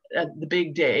before, the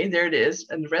big day, there it is,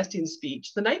 and the resting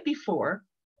speech, the night before,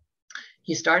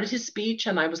 he started his speech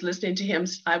and I was listening to him.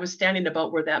 I was standing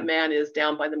about where that man is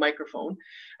down by the microphone.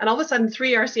 And all of a sudden,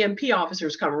 3 RCMP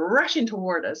officers come rushing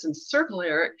toward us and circle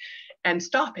Eric and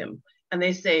stop him. And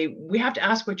they say, we have to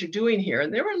ask what you're doing here.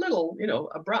 And they were a little,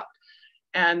 abrupt.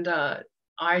 And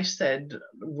I said,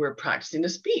 we're practicing a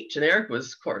speech. And Eric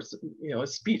was, of course,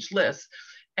 speechless.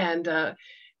 And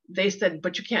they said,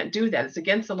 but you can't do that. It's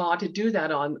against the law to do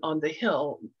that on the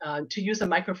hill, to use a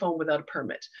microphone without a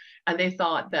permit. And they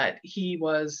thought that he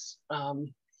was a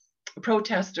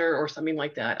protester or something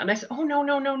like that. And I said, oh,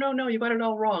 no, you got it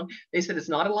all wrong. They said, it's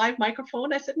not a live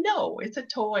microphone. I said, no, it's a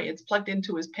toy. It's plugged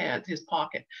into his pants, his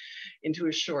pocket, into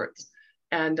his shorts.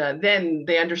 And then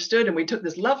they understood, and we took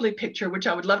this lovely picture, which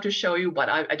I would love to show you, but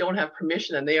I don't have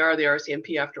permission, and they are the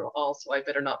RCMP after all, so I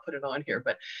better not put it on here.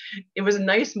 But it was a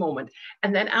nice moment.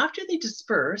 And then after they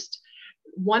dispersed,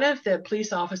 one of the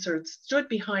police officers stood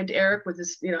behind Eric with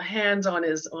his hands on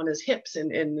his hips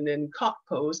in cock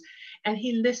pose, and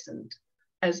he listened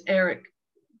as Eric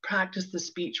practiced the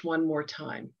speech one more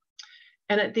time.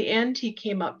 And at the end, he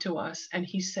came up to us and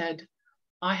he said,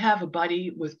 I have a buddy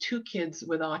with 2 kids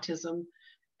with autism,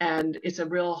 and it's a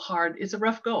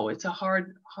rough go. It's a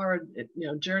hard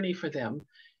journey for them.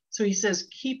 So he says,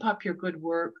 keep up your good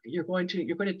work. You're going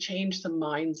to change some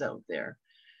minds out there.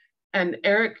 And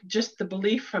Eric, just the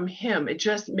belief from him, it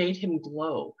just made him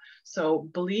glow. So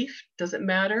belief, does it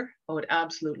matter? Oh, it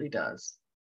absolutely does,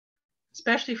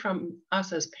 especially from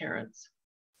us as parents.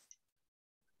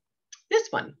 This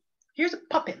one, here's a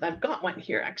puppet. I've got one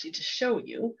here actually to show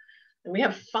you. And we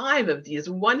have 5 of these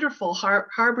wonderful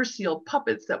harbor seal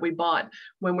puppets that we bought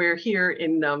when we were here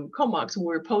in Comox, when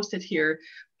we were posted here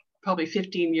probably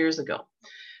 15 years ago.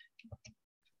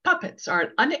 Puppets are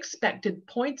an unexpected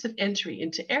points of entry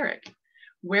into Eric.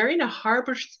 Wearing a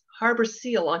harbor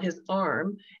seal on his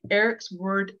arm, Eric's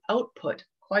word output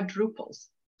quadruples.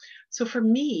 So for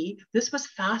me, this was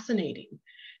fascinating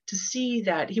to see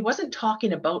that he wasn't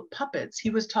talking about puppets,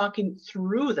 he was talking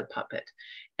through the puppet.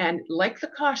 And like the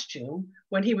costume,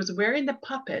 when he was wearing the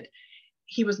puppet,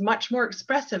 he was much more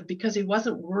expressive because he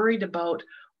wasn't worried about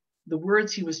the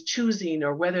words he was choosing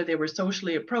or whether they were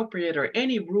socially appropriate or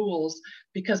any rules,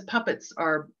 because puppets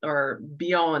are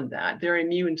beyond that. They're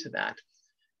immune to that.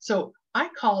 So I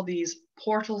call these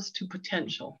portals to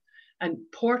potential, and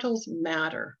portals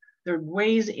matter. There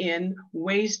are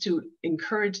ways to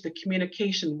encourage the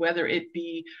communication, whether it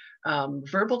be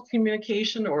verbal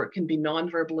communication or it can be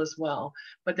nonverbal as well,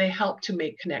 but they help to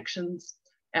make connections.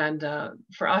 And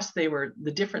for us, they were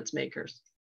the difference makers.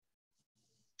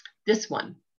 This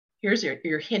one, here's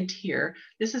your hint here.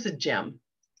 This is a gem.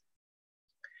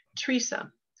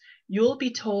 Teresa, you'll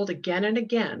be told again and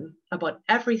again about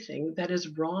everything that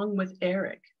is wrong with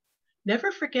Eric.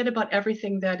 Never forget about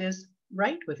everything that is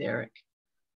right with Eric.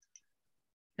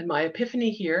 And my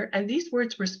epiphany here, and these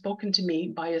words were spoken to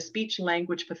me by a speech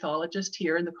language pathologist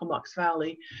here in the Comox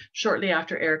Valley shortly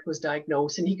after Eric was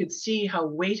diagnosed, and he could see how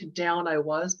weighted down I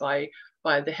was by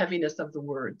the heaviness of the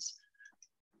words.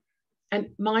 And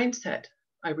mindset,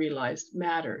 I realized,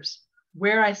 matters.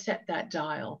 Where I set that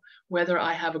dial, whether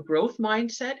I have a growth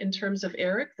mindset in terms of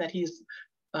Eric, that he's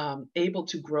able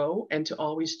to grow and to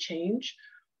always change,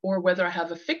 or whether I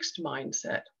have a fixed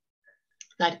mindset.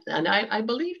 And I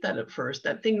believed that at first,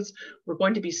 that things were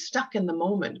going to be stuck in the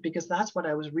moment because that's what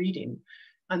I was reading.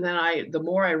 And then the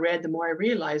more I read, the more I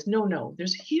realized, no,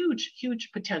 there's huge,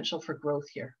 huge potential for growth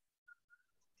here.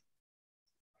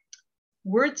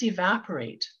 Words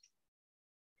evaporate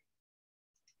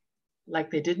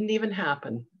like they didn't even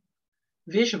happen.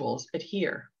 Visuals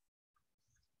adhere.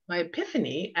 My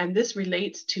epiphany, and this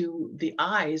relates to the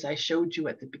eyes I showed you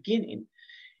at the beginning,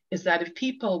 is that if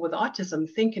people with autism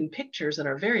think in pictures and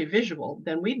are very visual,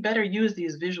 then we'd better use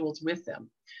these visuals with them.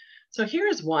 So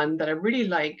here's one that I really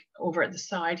like over at the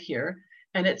side here,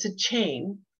 and it's a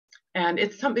chain. And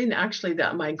it's something actually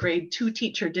that my grade 2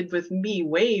 teacher did with me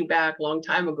way back a long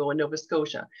time ago in Nova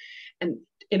Scotia. And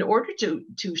in order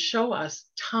to show us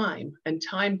time and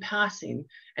time passing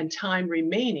and time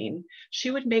remaining,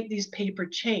 she would make these paper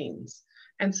chains.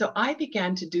 And so I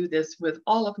began to do this with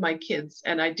all of my kids.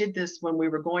 And I did this when we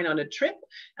were going on a trip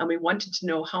and we wanted to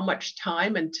know how much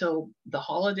time until the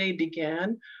holiday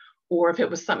began, or if it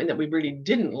was something that we really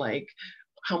didn't like,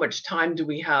 how much time do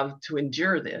we have to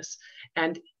endure this?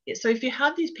 And so if you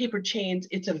have these paper chains,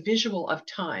 it's a visual of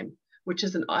time, which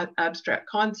is an abstract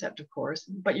concept, of course,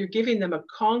 but you're giving them a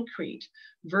concrete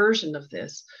version of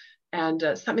this and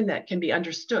something that can be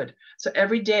understood. So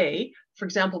every day, for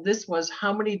example, this was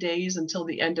how many days until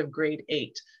the end of grade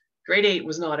 8. Grade 8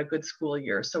 was not a good school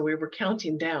year, so we were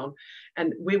counting down,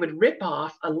 and we would rip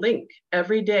off a link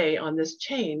every day on this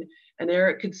chain, and there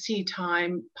it could see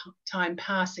time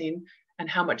passing and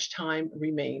how much time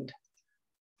remained.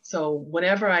 So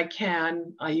whenever I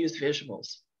can, I use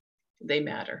visuals. They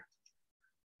matter.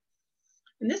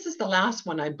 And this is the last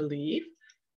one, I believe.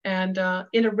 And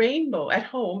in a rainbow, at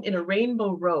home, in a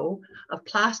rainbow row of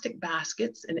plastic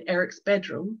baskets in Eric's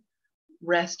bedroom,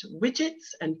 rest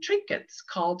widgets and trinkets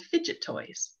called fidget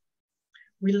toys.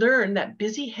 We learn that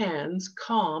busy hands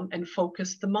calm and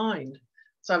focus the mind.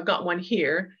 So I've got one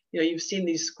here. You know, you've seen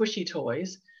these squishy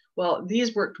toys. Well,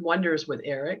 these worked wonders with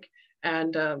Eric.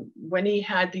 And when he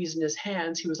had these in his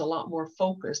hands, he was a lot more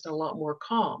focused, a lot more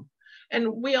calm.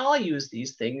 And we all use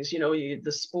these things, you know,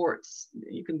 the sports,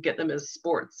 you can get them as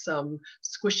sports,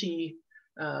 squishy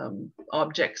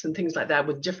objects and things like that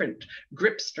with different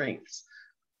grip strengths.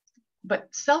 But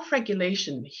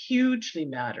self-regulation hugely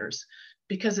matters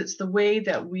because it's the way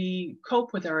that we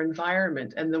cope with our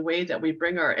environment and the way that we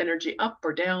bring our energy up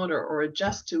or down or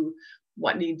adjust to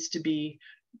what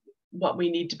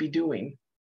we need to be doing.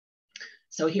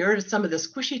 So here are some of the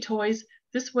squishy toys.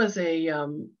 This was a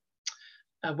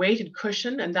weighted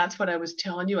cushion, and that's what I was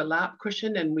telling you, a lap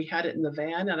cushion, and we had it in the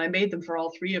van, and I made them for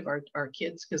all 3 of our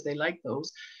kids because they like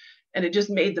those, and it just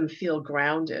made them feel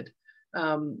grounded.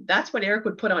 That's what Eric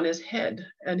would put on his head,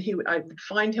 and I would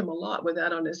find him a lot with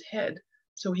that on his head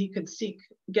so he could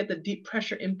get the deep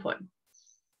pressure input.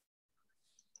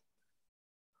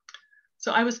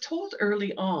 So I was told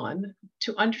early on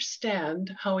to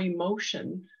understand how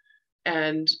emotion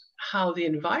and how the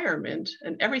environment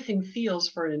and everything feels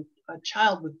for a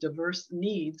child with diverse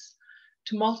needs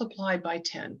to multiply by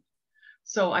 10.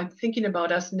 So I'm thinking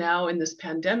about us now in this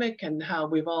pandemic and how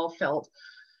we've all felt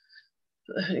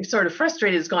sort of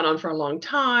frustrated. It's gone on for a long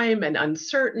time and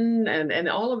uncertain and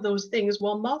all of those things.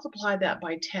 Well, multiply that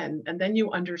by 10 and then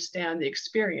you understand the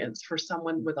experience for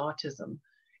someone with autism.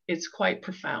 It's quite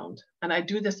profound. And I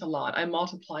do this a lot. I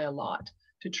multiply a lot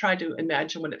to try to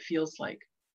imagine what it feels like.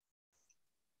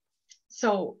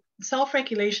 So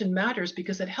self-regulation matters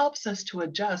because it helps us to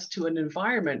adjust to an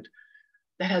environment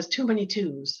that has too many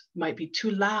twos, might be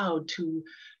too loud,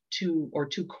 or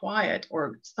too quiet,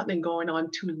 or something going on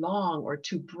too long, or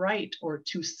too bright, or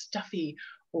too stuffy,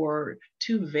 or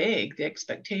too vague, the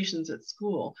expectations at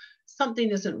school. Something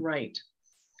isn't right.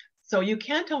 So you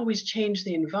can't always change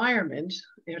the environment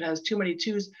if it has too many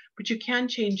twos, but you can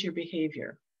change your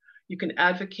behavior. You can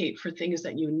advocate for things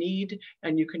that you need,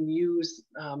 and you can use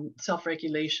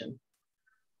self-regulation.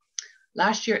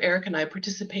 Last year, Eric and I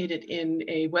participated in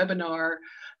a webinar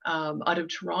out of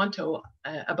Toronto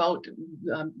about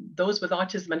those with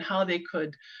autism and how they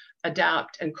could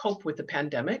adapt and cope with the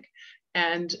pandemic.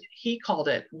 And he called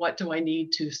it, "What do I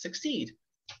need to succeed?"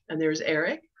 And there's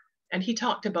Eric, and he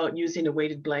talked about using a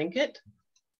weighted blanket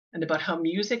and about how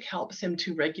music helps him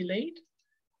to regulate.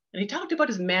 And he talked about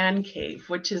his man cave,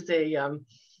 which is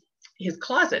his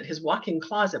closet, his walk-in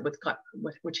closet,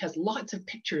 which has lots of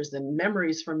pictures and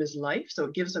memories from his life. So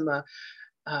it gives him a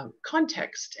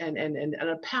context and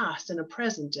a past and a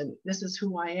present, and this is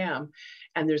who I am.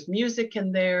 And there's music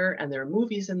in there, and there are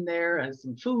movies in there, and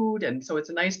some food, and so it's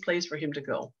a nice place for him to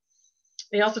go.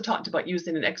 He also talked about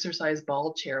using an exercise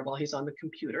ball chair while he's on the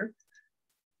computer.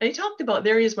 And he talked about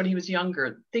areas when he was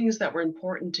younger, things that were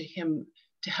important to him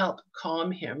to help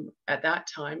calm him at that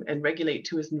time and regulate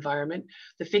to his environment.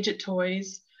 The fidget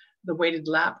toys, the weighted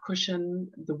lap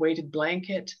cushion, the weighted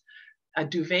blanket, a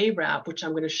duvet wrap, which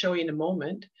I'm going to show you in a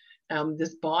moment,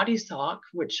 this body sock,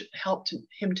 which helped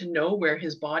him to know where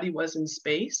his body was in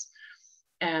space,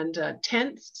 and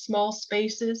tents, small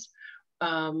spaces.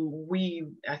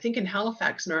 I think in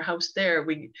Halifax, in our house there,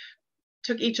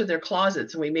 took each of their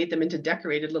closets and we made them into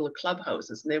decorated little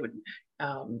clubhouses, and they would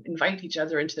invite each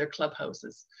other into their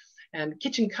clubhouses. And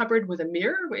kitchen cupboard with a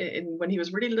mirror. And when he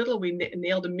was really little, we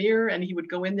nailed a mirror, and he would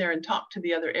go in there and talk to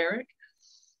the other Eric.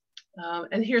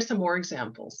 And here's some more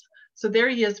examples. So there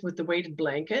he is with the weighted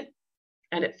blanket.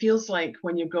 And it feels like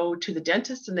when you go to the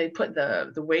dentist and they put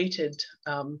the weighted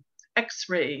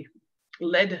X-ray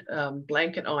lead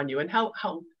blanket on you, and how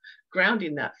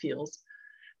grounding that feels.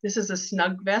 This is a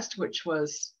snug vest, which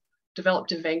was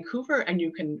developed in Vancouver, and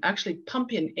you can actually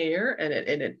pump in air,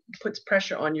 and it puts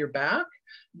pressure on your back,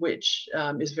 which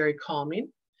is very calming.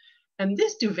 And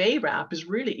this duvet wrap is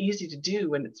really easy to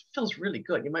do, and it feels really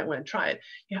good. You might want to try it.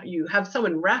 You have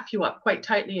someone wrap you up quite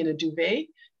tightly in a duvet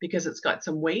because it's got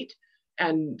some weight,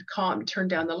 and turn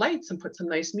down the lights and put some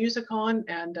nice music on,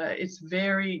 and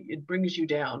it brings you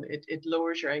down. It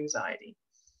lowers your anxiety.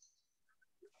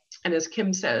 And as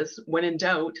Kim says, when in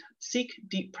doubt, seek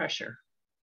deep pressure,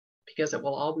 because it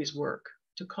will always work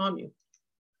to calm you.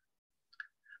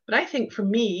 But I think for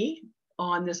me,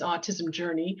 on this autism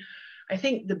journey, I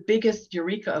think the biggest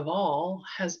eureka of all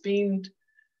has been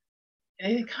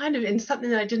kind of in something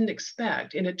that I didn't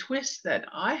expect, in a twist that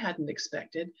I hadn't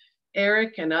expected.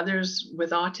 Eric and others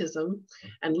with autism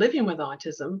and living with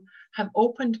autism have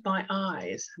opened my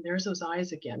eyes, and there's those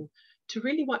eyes again, to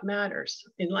really what matters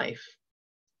in life.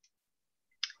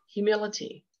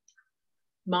 Humility,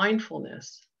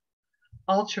 mindfulness,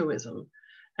 altruism.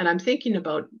 And I'm thinking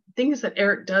about things that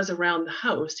Eric does around the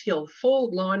house. He'll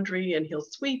fold laundry, and he'll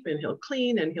sweep, and he'll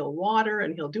clean, and he'll water,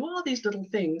 and he'll do all these little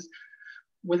things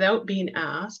without being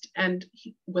asked, and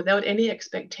without any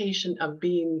expectation of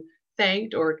being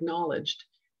thanked or acknowledged.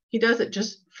 He does it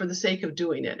just for the sake of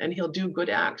doing it, and he'll do good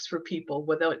acts for people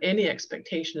without any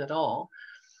expectation at all.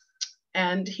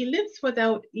 And he lives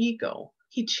without ego.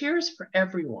 He cheers for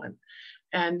everyone,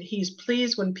 and he's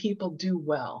pleased when people do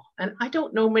well. And I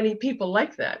don't know many people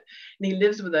like that. And he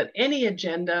lives without any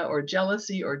agenda or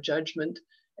jealousy or judgment,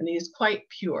 and he's quite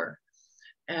pure.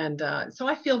 And so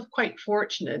I feel quite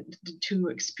fortunate to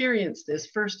experience this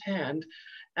firsthand,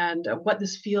 and what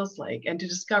this feels like, and to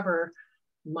discover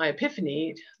my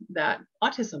epiphany that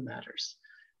autism matters,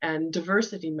 and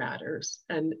diversity matters,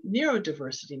 and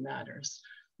neurodiversity matters.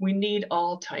 We need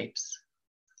all types.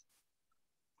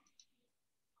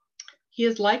 He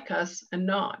is like us and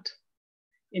not.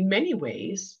 In many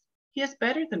ways, he is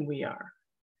better than we are.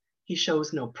 He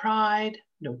shows no pride,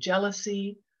 no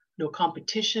jealousy, no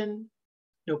competition,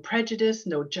 no prejudice,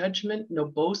 no judgment, no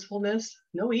boastfulness,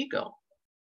 no ego.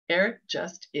 Eric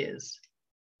just is.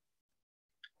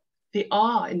 The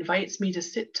awe invites me to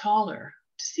sit taller,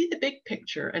 to see the big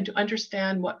picture, and to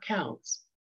understand what counts.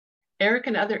 Eric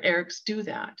and other Erics do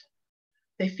that.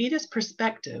 They feed us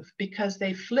perspective because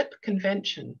they flip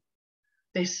convention.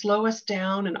 They slow us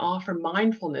down and offer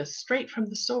mindfulness straight from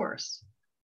the source.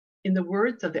 In the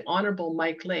words of the Honorable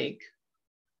Mike Lake,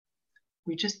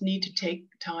 we just need to take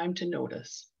time to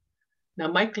notice. Now,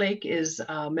 Mike Lake is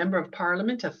a member of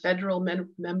parliament, a federal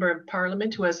member of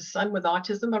parliament who has a son with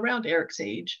autism around Eric's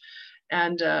age.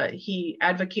 And he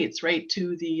advocates right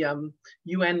to the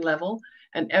UN level.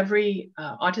 And every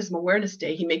Autism Awareness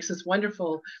Day, he makes this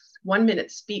wonderful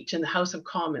 1-minute speech in the House of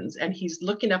Commons. And he's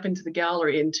looking up into the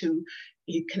gallery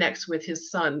he connects with his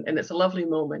son. And it's a lovely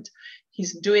moment.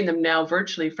 He's doing them now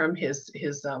virtually from his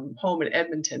home in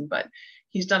Edmonton, but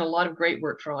he's done a lot of great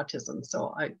work for autism.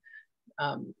 So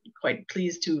I'm quite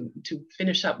pleased to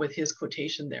finish up with his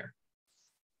quotation there.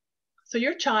 So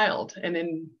your child, and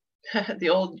in the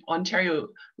old Ontario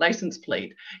license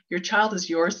plate, your child is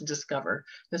yours to discover,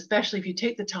 especially if you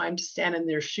take the time to stand in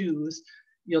their shoes,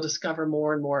 you'll discover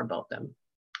more and more about them.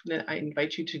 And I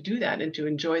invite you to do that and to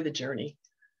enjoy the journey.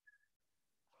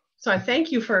 So I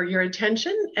thank you for your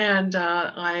attention, and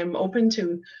I'm open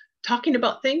to talking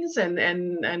about things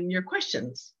and your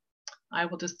questions. I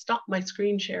will just stop my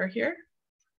screen share here.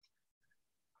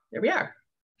 There we are.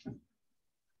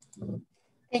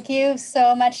 Thank you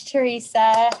so much,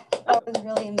 Teresa. That was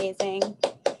really amazing.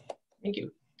 Thank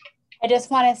you. I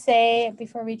just want to say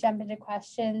before we jump into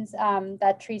questions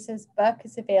that Teresa's book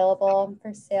is available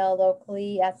for sale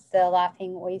locally at the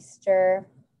Laughing Oyster,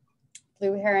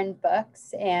 Blue Heron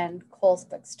Books, and Cole's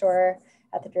Bookstore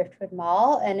at the Driftwood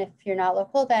Mall. And if you're not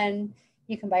local, then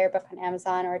you can buy your book on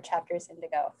Amazon or Chapters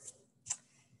Indigo.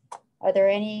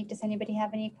 Does anybody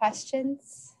have any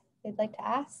questions they'd like to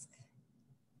ask?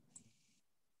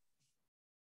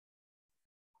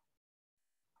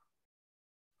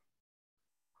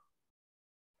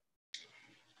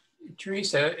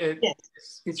 Teresa,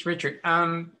 yes. It's Richard.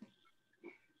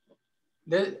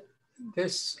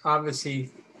 This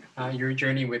obviously, your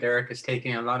journey with Eric is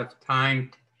taking a lot of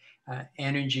time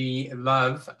energy,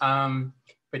 love.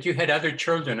 But you had other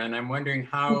children, and I'm wondering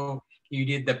how you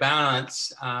did the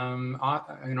balance.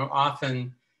 You know,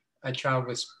 often a child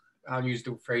with, I'll use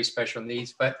the phrase special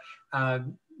needs, but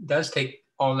does take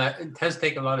all that, it does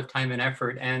take a lot of time and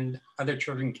effort, and other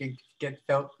children can get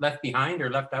felt left behind or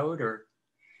left out, or?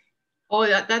 Oh,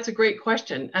 that's a great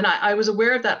question. And I was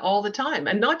aware of that all the time.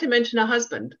 And not to mention a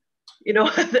husband, you know,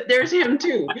 there's him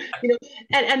too, you know,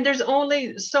 and there's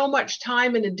only so much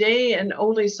time in a day and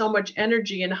only so much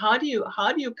energy. And how do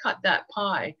you cut that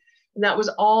pie? And that was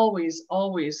always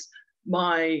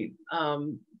my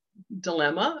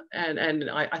dilemma. And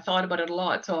I thought about it a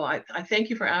lot. So I thank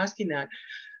you for asking that.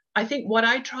 I think what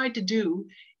I tried to do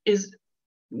is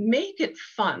make it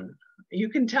fun. You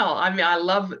can tell, I mean, I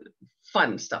love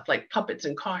fun stuff like puppets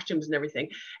and costumes and everything,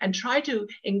 and try to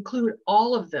include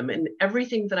all of them in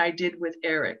everything that I did with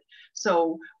Eric.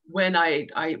 So when I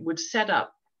would set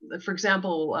up, for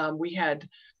example, we had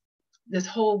this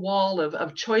whole wall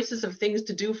of choices of things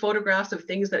to do, photographs of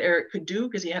things that Eric could do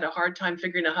because he had a hard time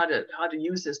figuring out how to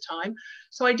use his time.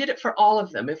 So I did it for all of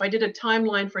them. If I did a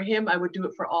timeline for him, I would do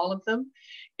it for all of them.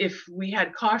 If we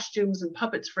had costumes and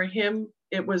puppets for him,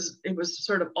 it was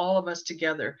sort of all of us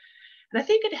together. And I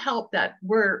think it helped that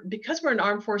because we're an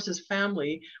armed forces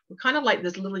family, we're kind of like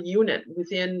this little unit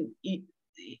within,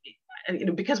 and you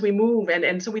know, because we move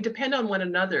and so we depend on one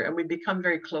another, and we become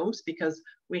very close because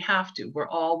we have to. We're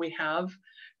all we have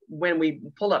when we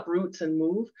pull up roots and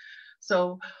move.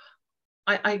 So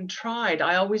I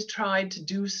always tried to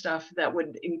do stuff that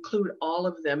would include all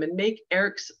of them and make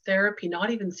Eric's therapy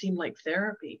not even seem like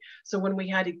therapy. So when we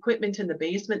had equipment in the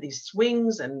basement, these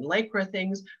swings and Lycra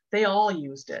things, they all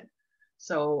used it.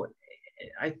 So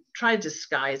I tried to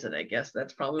disguise it, I guess.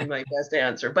 That's probably my best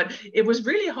answer. But it was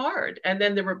really hard. And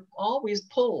then there were always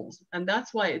pulls. And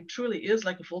that's why it truly is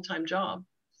like a full-time job.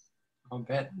 I'll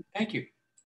bet. Thank you.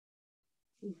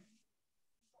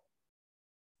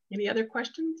 Any other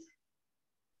questions?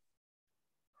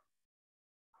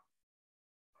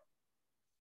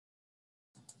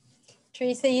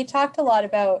 Teresa, you talked a lot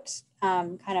about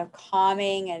kind of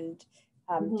calming and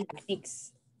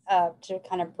techniques to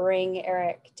kind of bring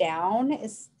Eric down.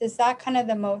 Is that kind of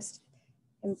the most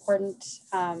important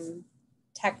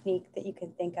technique that you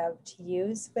can think of to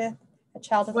use with a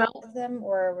child with autism,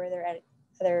 or were there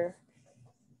other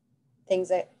things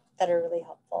that are really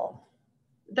helpful?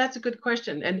 That's a good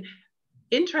question. And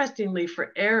interestingly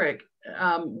for Eric,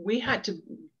 we had to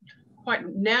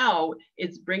now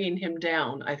it's bringing him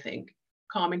down, I think,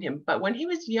 calming him. But when he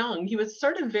was young, he was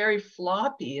sort of very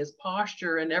floppy, his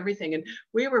posture and everything. And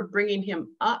we were bringing him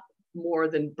up more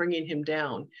than bringing him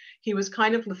down. He was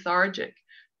kind of lethargic.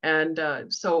 And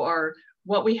so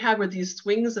what we had were these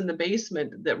swings in the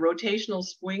basement, that rotational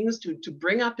swings to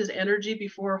bring up his energy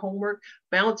before homework,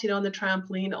 bouncing on the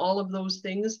trampoline, all of those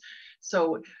things.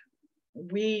 So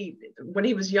when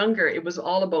he was younger, it was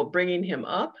all about bringing him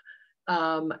up.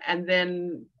 And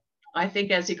then I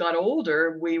think as he got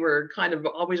older, we were kind of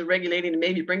always regulating and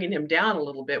maybe bringing him down a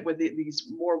little bit with these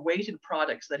more weighted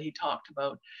products that he talked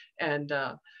about. And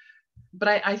but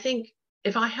I think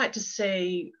if I had to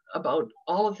say about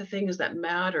all of the things that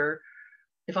matter,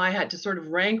 if I had to sort of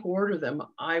rank order them,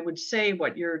 I would say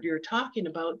what you're talking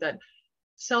about, that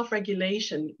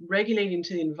self-regulation, regulating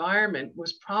to the environment,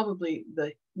 was probably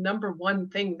the number one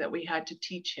thing that we had to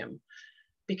teach him.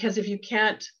 Because if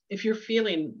you're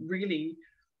feeling really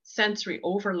sensory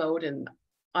overload and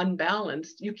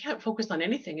unbalanced, you can't focus on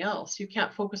anything else. You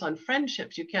can't focus on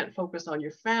friendships. You can't focus on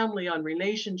your family, on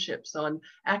relationships, on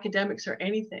academics or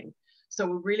anything. So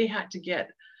we really had to get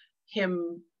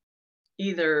him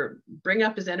either bring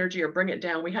up his energy or bring it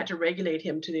down. We had to regulate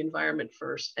him to the environment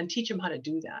first and teach him how to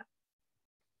do that.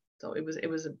 So it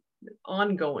was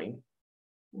ongoing.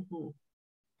 Mm-hmm.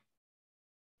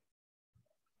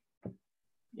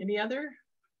 Any other?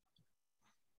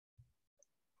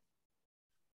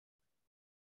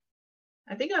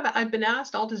 I think I've been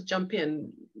asked, I'll just jump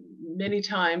in many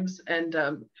times. And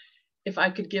if I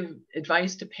could give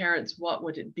advice to parents, what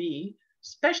would it be?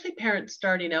 Especially parents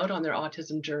starting out on their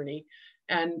autism journey.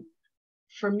 And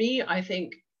for me,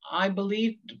 I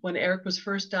believed when Eric was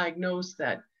first diagnosed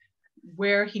that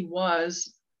where he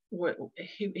was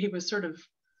sort of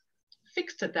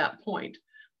fixed at that point.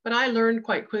 But I learned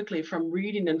quite quickly from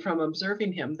reading and from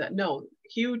observing him that no,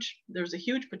 there's a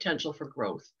huge potential for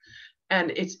growth.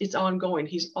 And it's ongoing.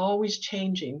 He's always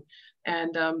changing.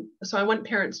 And so I want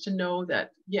parents to know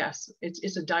that, yes,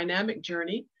 it's a dynamic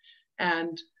journey.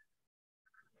 And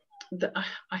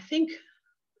I think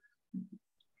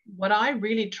what I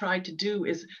really tried to do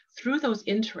is through those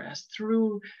interests,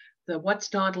 through the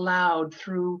what's not allowed,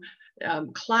 through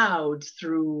clouds,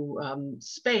 through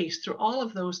space, through all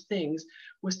of those things,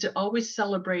 was to always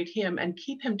celebrate him and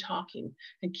keep him talking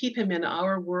and keep him in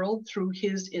our world through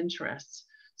his interests.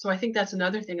 So I think that's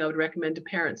another thing I would recommend to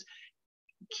parents.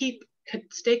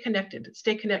 Stay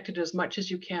connected as much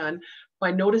as you can by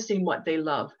noticing what they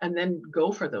love, and then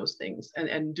go for those things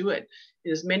and do it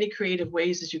in as many creative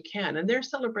ways as you can. And they're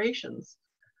celebrations.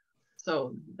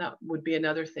 So that would be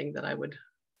another thing that I would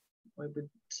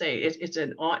say. It's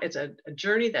a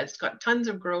journey that's got tons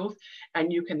of growth,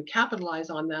 and you can capitalize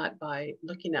on that by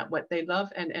looking at what they love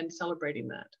and celebrating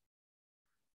that.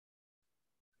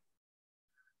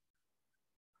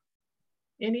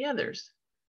 Any others?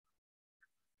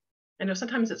 I know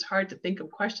sometimes it's hard to think of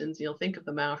questions. You'll think of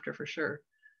them after, for sure.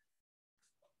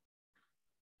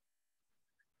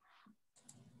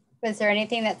 Was there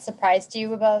anything that surprised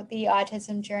you about the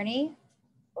autism journey?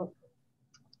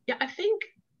 Yeah, I think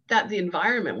that the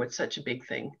environment was such a big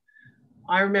thing.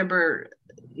 I remember,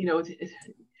 you know,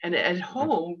 and at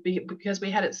home, because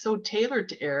we had it so tailored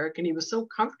to Eric and he was so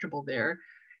comfortable there,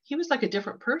 he was like a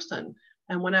different person.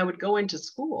 And when I would go into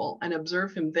school and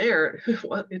observe him there,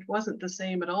 it wasn't the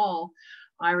same at all.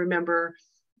 I remember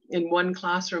in one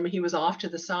classroom, he was off to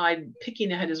the side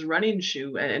picking at his running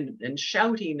shoe and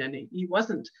shouting, and he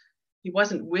wasn't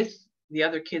with the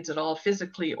other kids at all,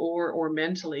 physically or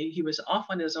mentally. He was off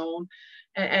on his own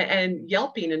and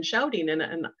yelping and shouting,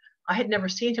 and I had never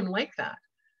seen him like that.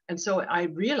 And so I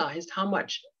realized how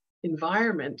much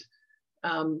environment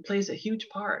plays a huge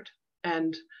part,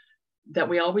 and that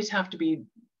we always have to be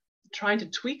trying to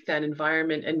tweak that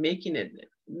environment and make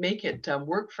it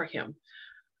work for him.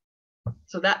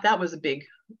 So that was a big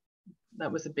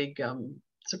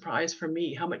surprise for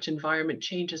me, how much environment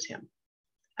changes him,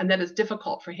 and that it's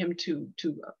difficult for him to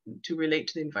relate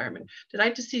to the environment. Did I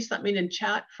just see something in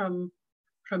chat from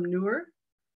Noor?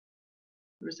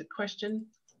 There was a question.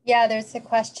 Yeah, there's a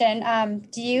question.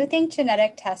 Do you think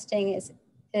genetic testing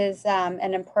is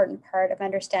an important part of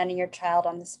understanding your child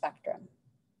on the spectrum?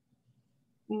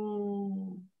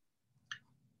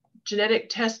 Genetic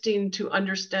testing to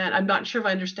understand, I'm not sure if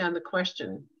I understand the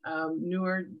question.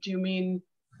 Noor, do you mean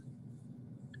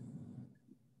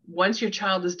once your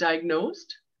child is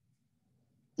diagnosed?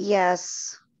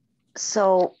 Yes.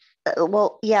 So,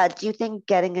 well, yeah, do you think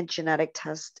getting a genetic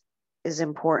test is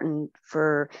important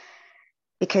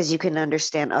because you can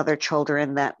understand other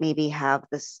children that maybe have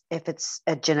this, if it's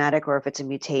a genetic or if it's a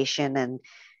mutation, and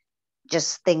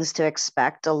just things to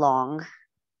expect along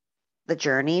the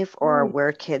journey, or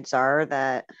where kids are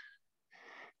that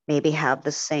maybe have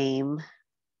the same,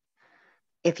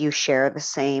 if you share the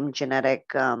same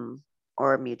genetic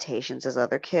or mutations as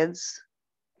other kids?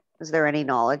 Is there any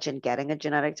knowledge in getting a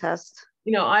genetic test?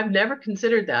 You know, I've never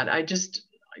considered that. I just,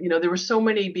 you know, there were so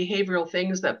many behavioral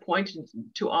things that pointed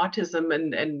to autism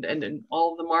and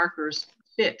all the markers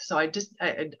fit. So I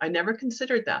never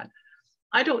considered that.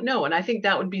 I don't know. And I think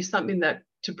that would be something that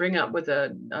to bring up with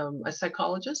a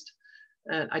psychologist.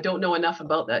 And I don't know enough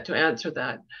about that to answer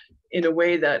that in a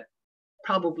way that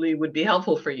probably would be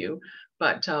helpful for you.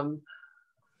 But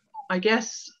I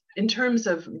guess in terms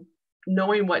of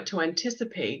knowing what to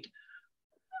anticipate,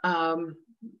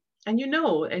 and you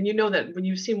know that when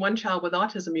you've seen one child with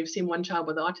autism, you've seen one child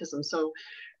with autism. So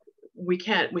we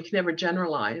can never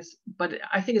generalize, but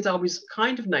I think it's always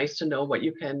kind of nice to know what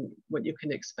you can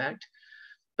expect.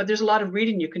 But there's a lot of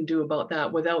reading you can do about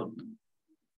that without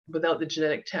the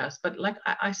genetic test. But like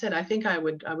I said, I think I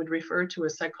would refer to a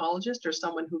psychologist or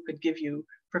someone who could give you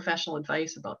professional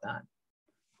advice about that.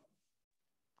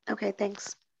 Okay,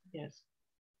 thanks. Yes.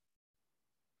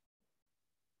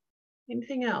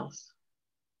 Anything else?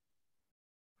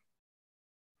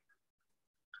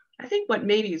 I think what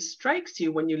maybe strikes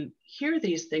you when you hear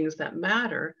these things that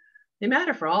matter, they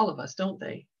matter for all of us, don't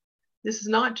they? This is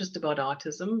not just about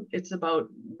autism. It's about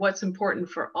what's important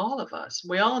for all of us.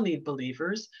 We all need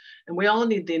believers, and we all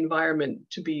need the environment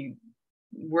to be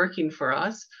working for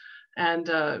us. And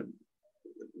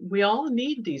we all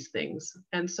need these things.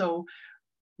 And so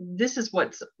this is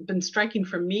what's been striking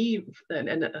for me,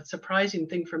 and a surprising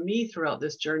thing for me throughout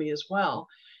this journey as well,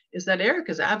 is that Eric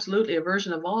is absolutely a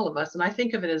version of all of us. And I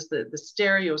think of it as the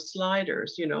stereo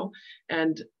sliders, you know,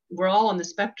 and we're all on the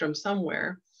spectrum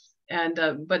somewhere.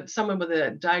 And but someone with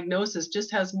a diagnosis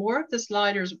just has more of the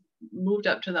sliders moved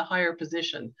up to the higher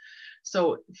position.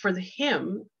 So for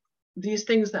him, these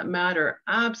things that matter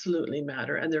absolutely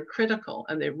matter, and they're critical,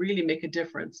 and they really make a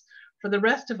difference. For the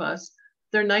rest of us,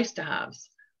 they're nice to haves,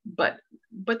 but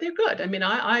they're good. I mean,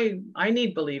 I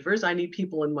need believers. I need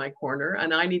people in my corner,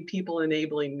 and I need people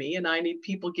enabling me, and I need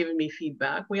people giving me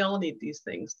feedback. We all need these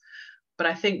things. But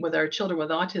I think with our children with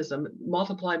autism,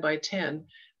 multiplied by 10,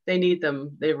 they need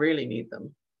them. They really need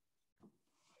them.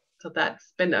 So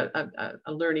that's been a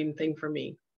learning thing for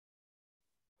me.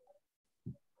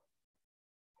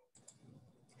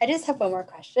 I just have one more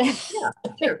question. Yeah,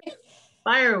 sure.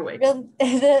 Fire away.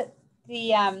 The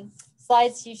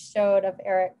slides you showed of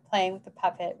Eric playing with the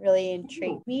puppet really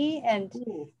intrigued me. And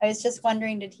I was just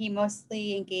wondering, did he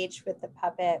mostly engage with the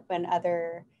puppet when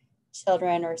other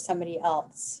children or somebody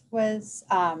else was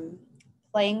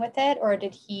playing with it? Or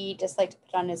did he just like to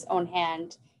put on his own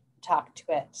hand and talk to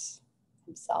it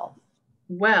himself?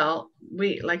 Well,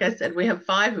 like I said, we have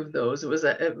 5 of those. It was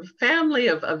a family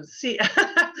of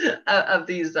of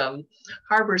these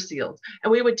harbor seals,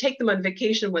 and we would take them on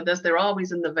vacation with us. They're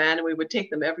always in the van, and we would take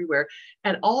them everywhere.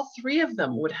 And all 3 of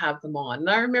them would have them on. And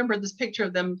I remember this picture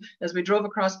of them as we drove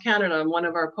across Canada on one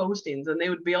of our postings, and they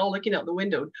would be all looking out the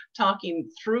window, talking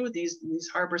through these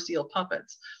harbor seal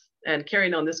puppets, and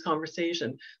carrying on this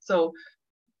conversation. So,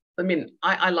 I mean,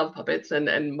 I love puppets,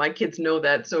 and my kids know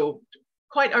that. So.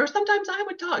 Or sometimes I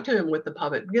would talk to him with the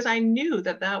puppet because I knew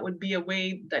that that would be a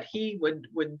way that he would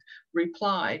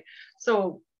reply.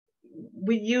 So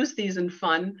we use these in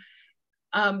fun.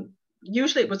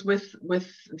 Usually it was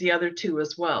with the other 2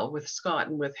 as well, with Scott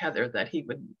and with Heather, that he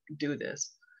would do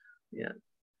this. Yeah.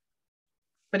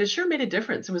 But it sure made a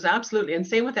difference. It was absolutely, and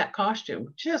same with that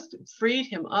costume, just freed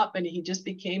him up, and he just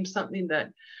became something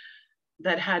that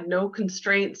had no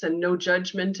constraints and no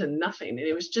judgment and nothing. And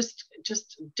it was just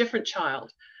a different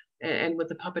child, and with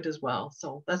the puppet as well.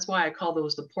 So that's why I call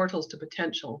those the portals to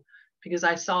potential, because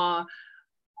I saw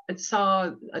a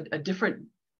different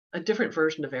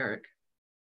version of Eric.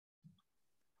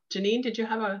 Janine, did you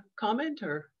have a comment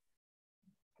or?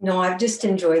 No, I've just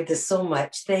enjoyed this so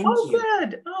much. Thank you. Oh,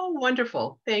 good. Oh,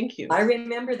 wonderful. Thank you. I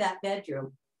remember that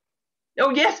bedroom. Oh,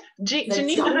 yes.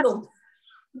 Janine.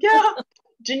 Yeah.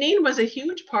 Janine was a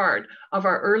huge part of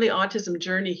our early autism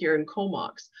journey here in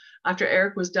Comox. After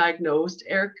Eric was diagnosed,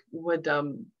 Eric would,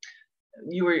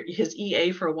 you were his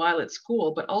EA for a while at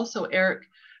school, but also Eric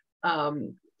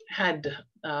had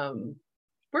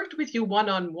worked with you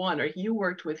one-on-one, or you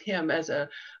worked with him as a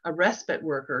respite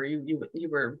worker. You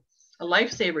were a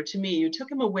lifesaver to me. You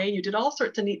took him away, you did all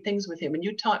sorts of neat things with him, and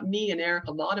you taught me and Eric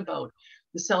a lot about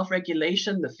the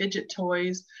self-regulation, the fidget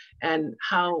toys, and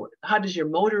how does your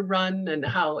motor run, and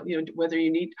how, whether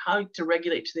you need, how to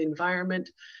regulate to the environment.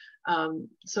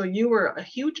 So you were a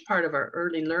huge part of our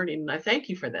early learning, and I thank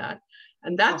you for that.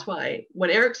 And that's why when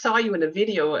Eric saw you in a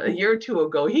video a year or 2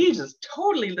 ago, he just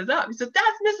totally lit up. He said,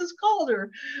 "That's Mrs.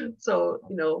 Calder." So,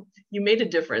 you made a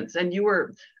difference, and you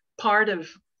were part of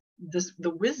the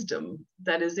wisdom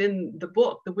that is in the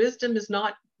book. The wisdom is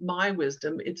not my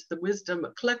wisdom, it's the wisdom,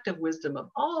 collective wisdom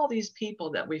of all these people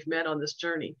that we've met on this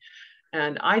journey.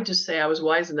 And I just say I was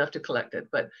wise enough to collect it,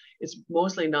 but it's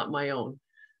mostly not my own.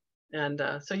 And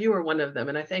so you were one of them,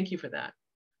 and I thank you for that.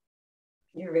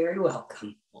 You're very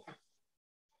welcome.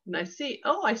 And I see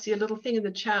a little thing in the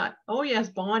chat. Oh yes,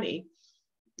 Bonnie.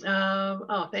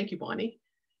 Oh, thank you, Bonnie.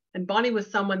 And Bonnie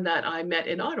was someone that I met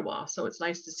in Ottawa, so it's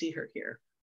nice to see her here.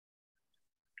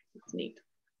 It's neat.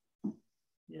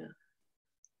 Yeah.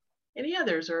 Any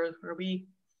others, or are we?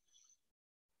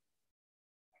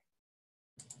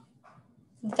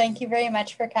 Thank you very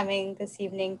much for coming this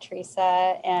evening,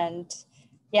 Teresa. And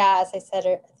yeah, as I said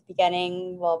at the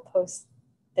beginning, we'll post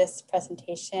this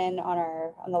presentation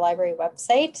on the library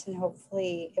website, and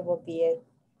hopefully it will be a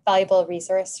valuable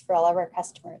resource for all of our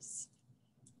customers.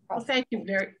 Well, thank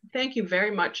you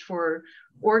very much for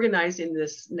organizing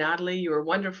this, Natalie. You were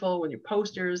wonderful with your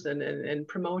posters and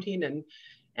promoting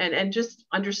and just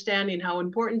understanding how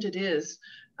important it is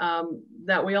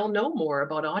that we all know more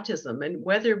about autism, and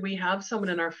whether we have someone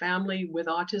in our family with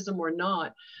autism or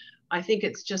not. I think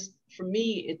it's just, for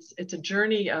me, it's a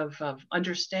journey of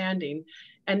understanding,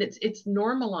 and it's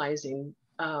normalizing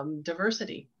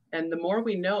diversity. And the more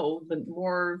we know, the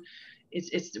more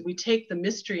we take the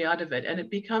mystery out of it, and it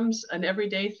becomes an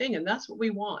everyday thing. And that's what we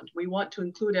want. We want to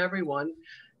include everyone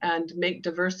and make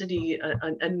diversity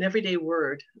an everyday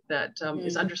word that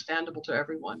is understandable to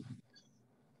everyone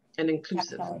and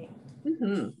inclusive.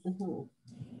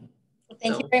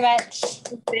 Thank you very much.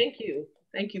 Thank you.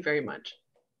 Thank you very much.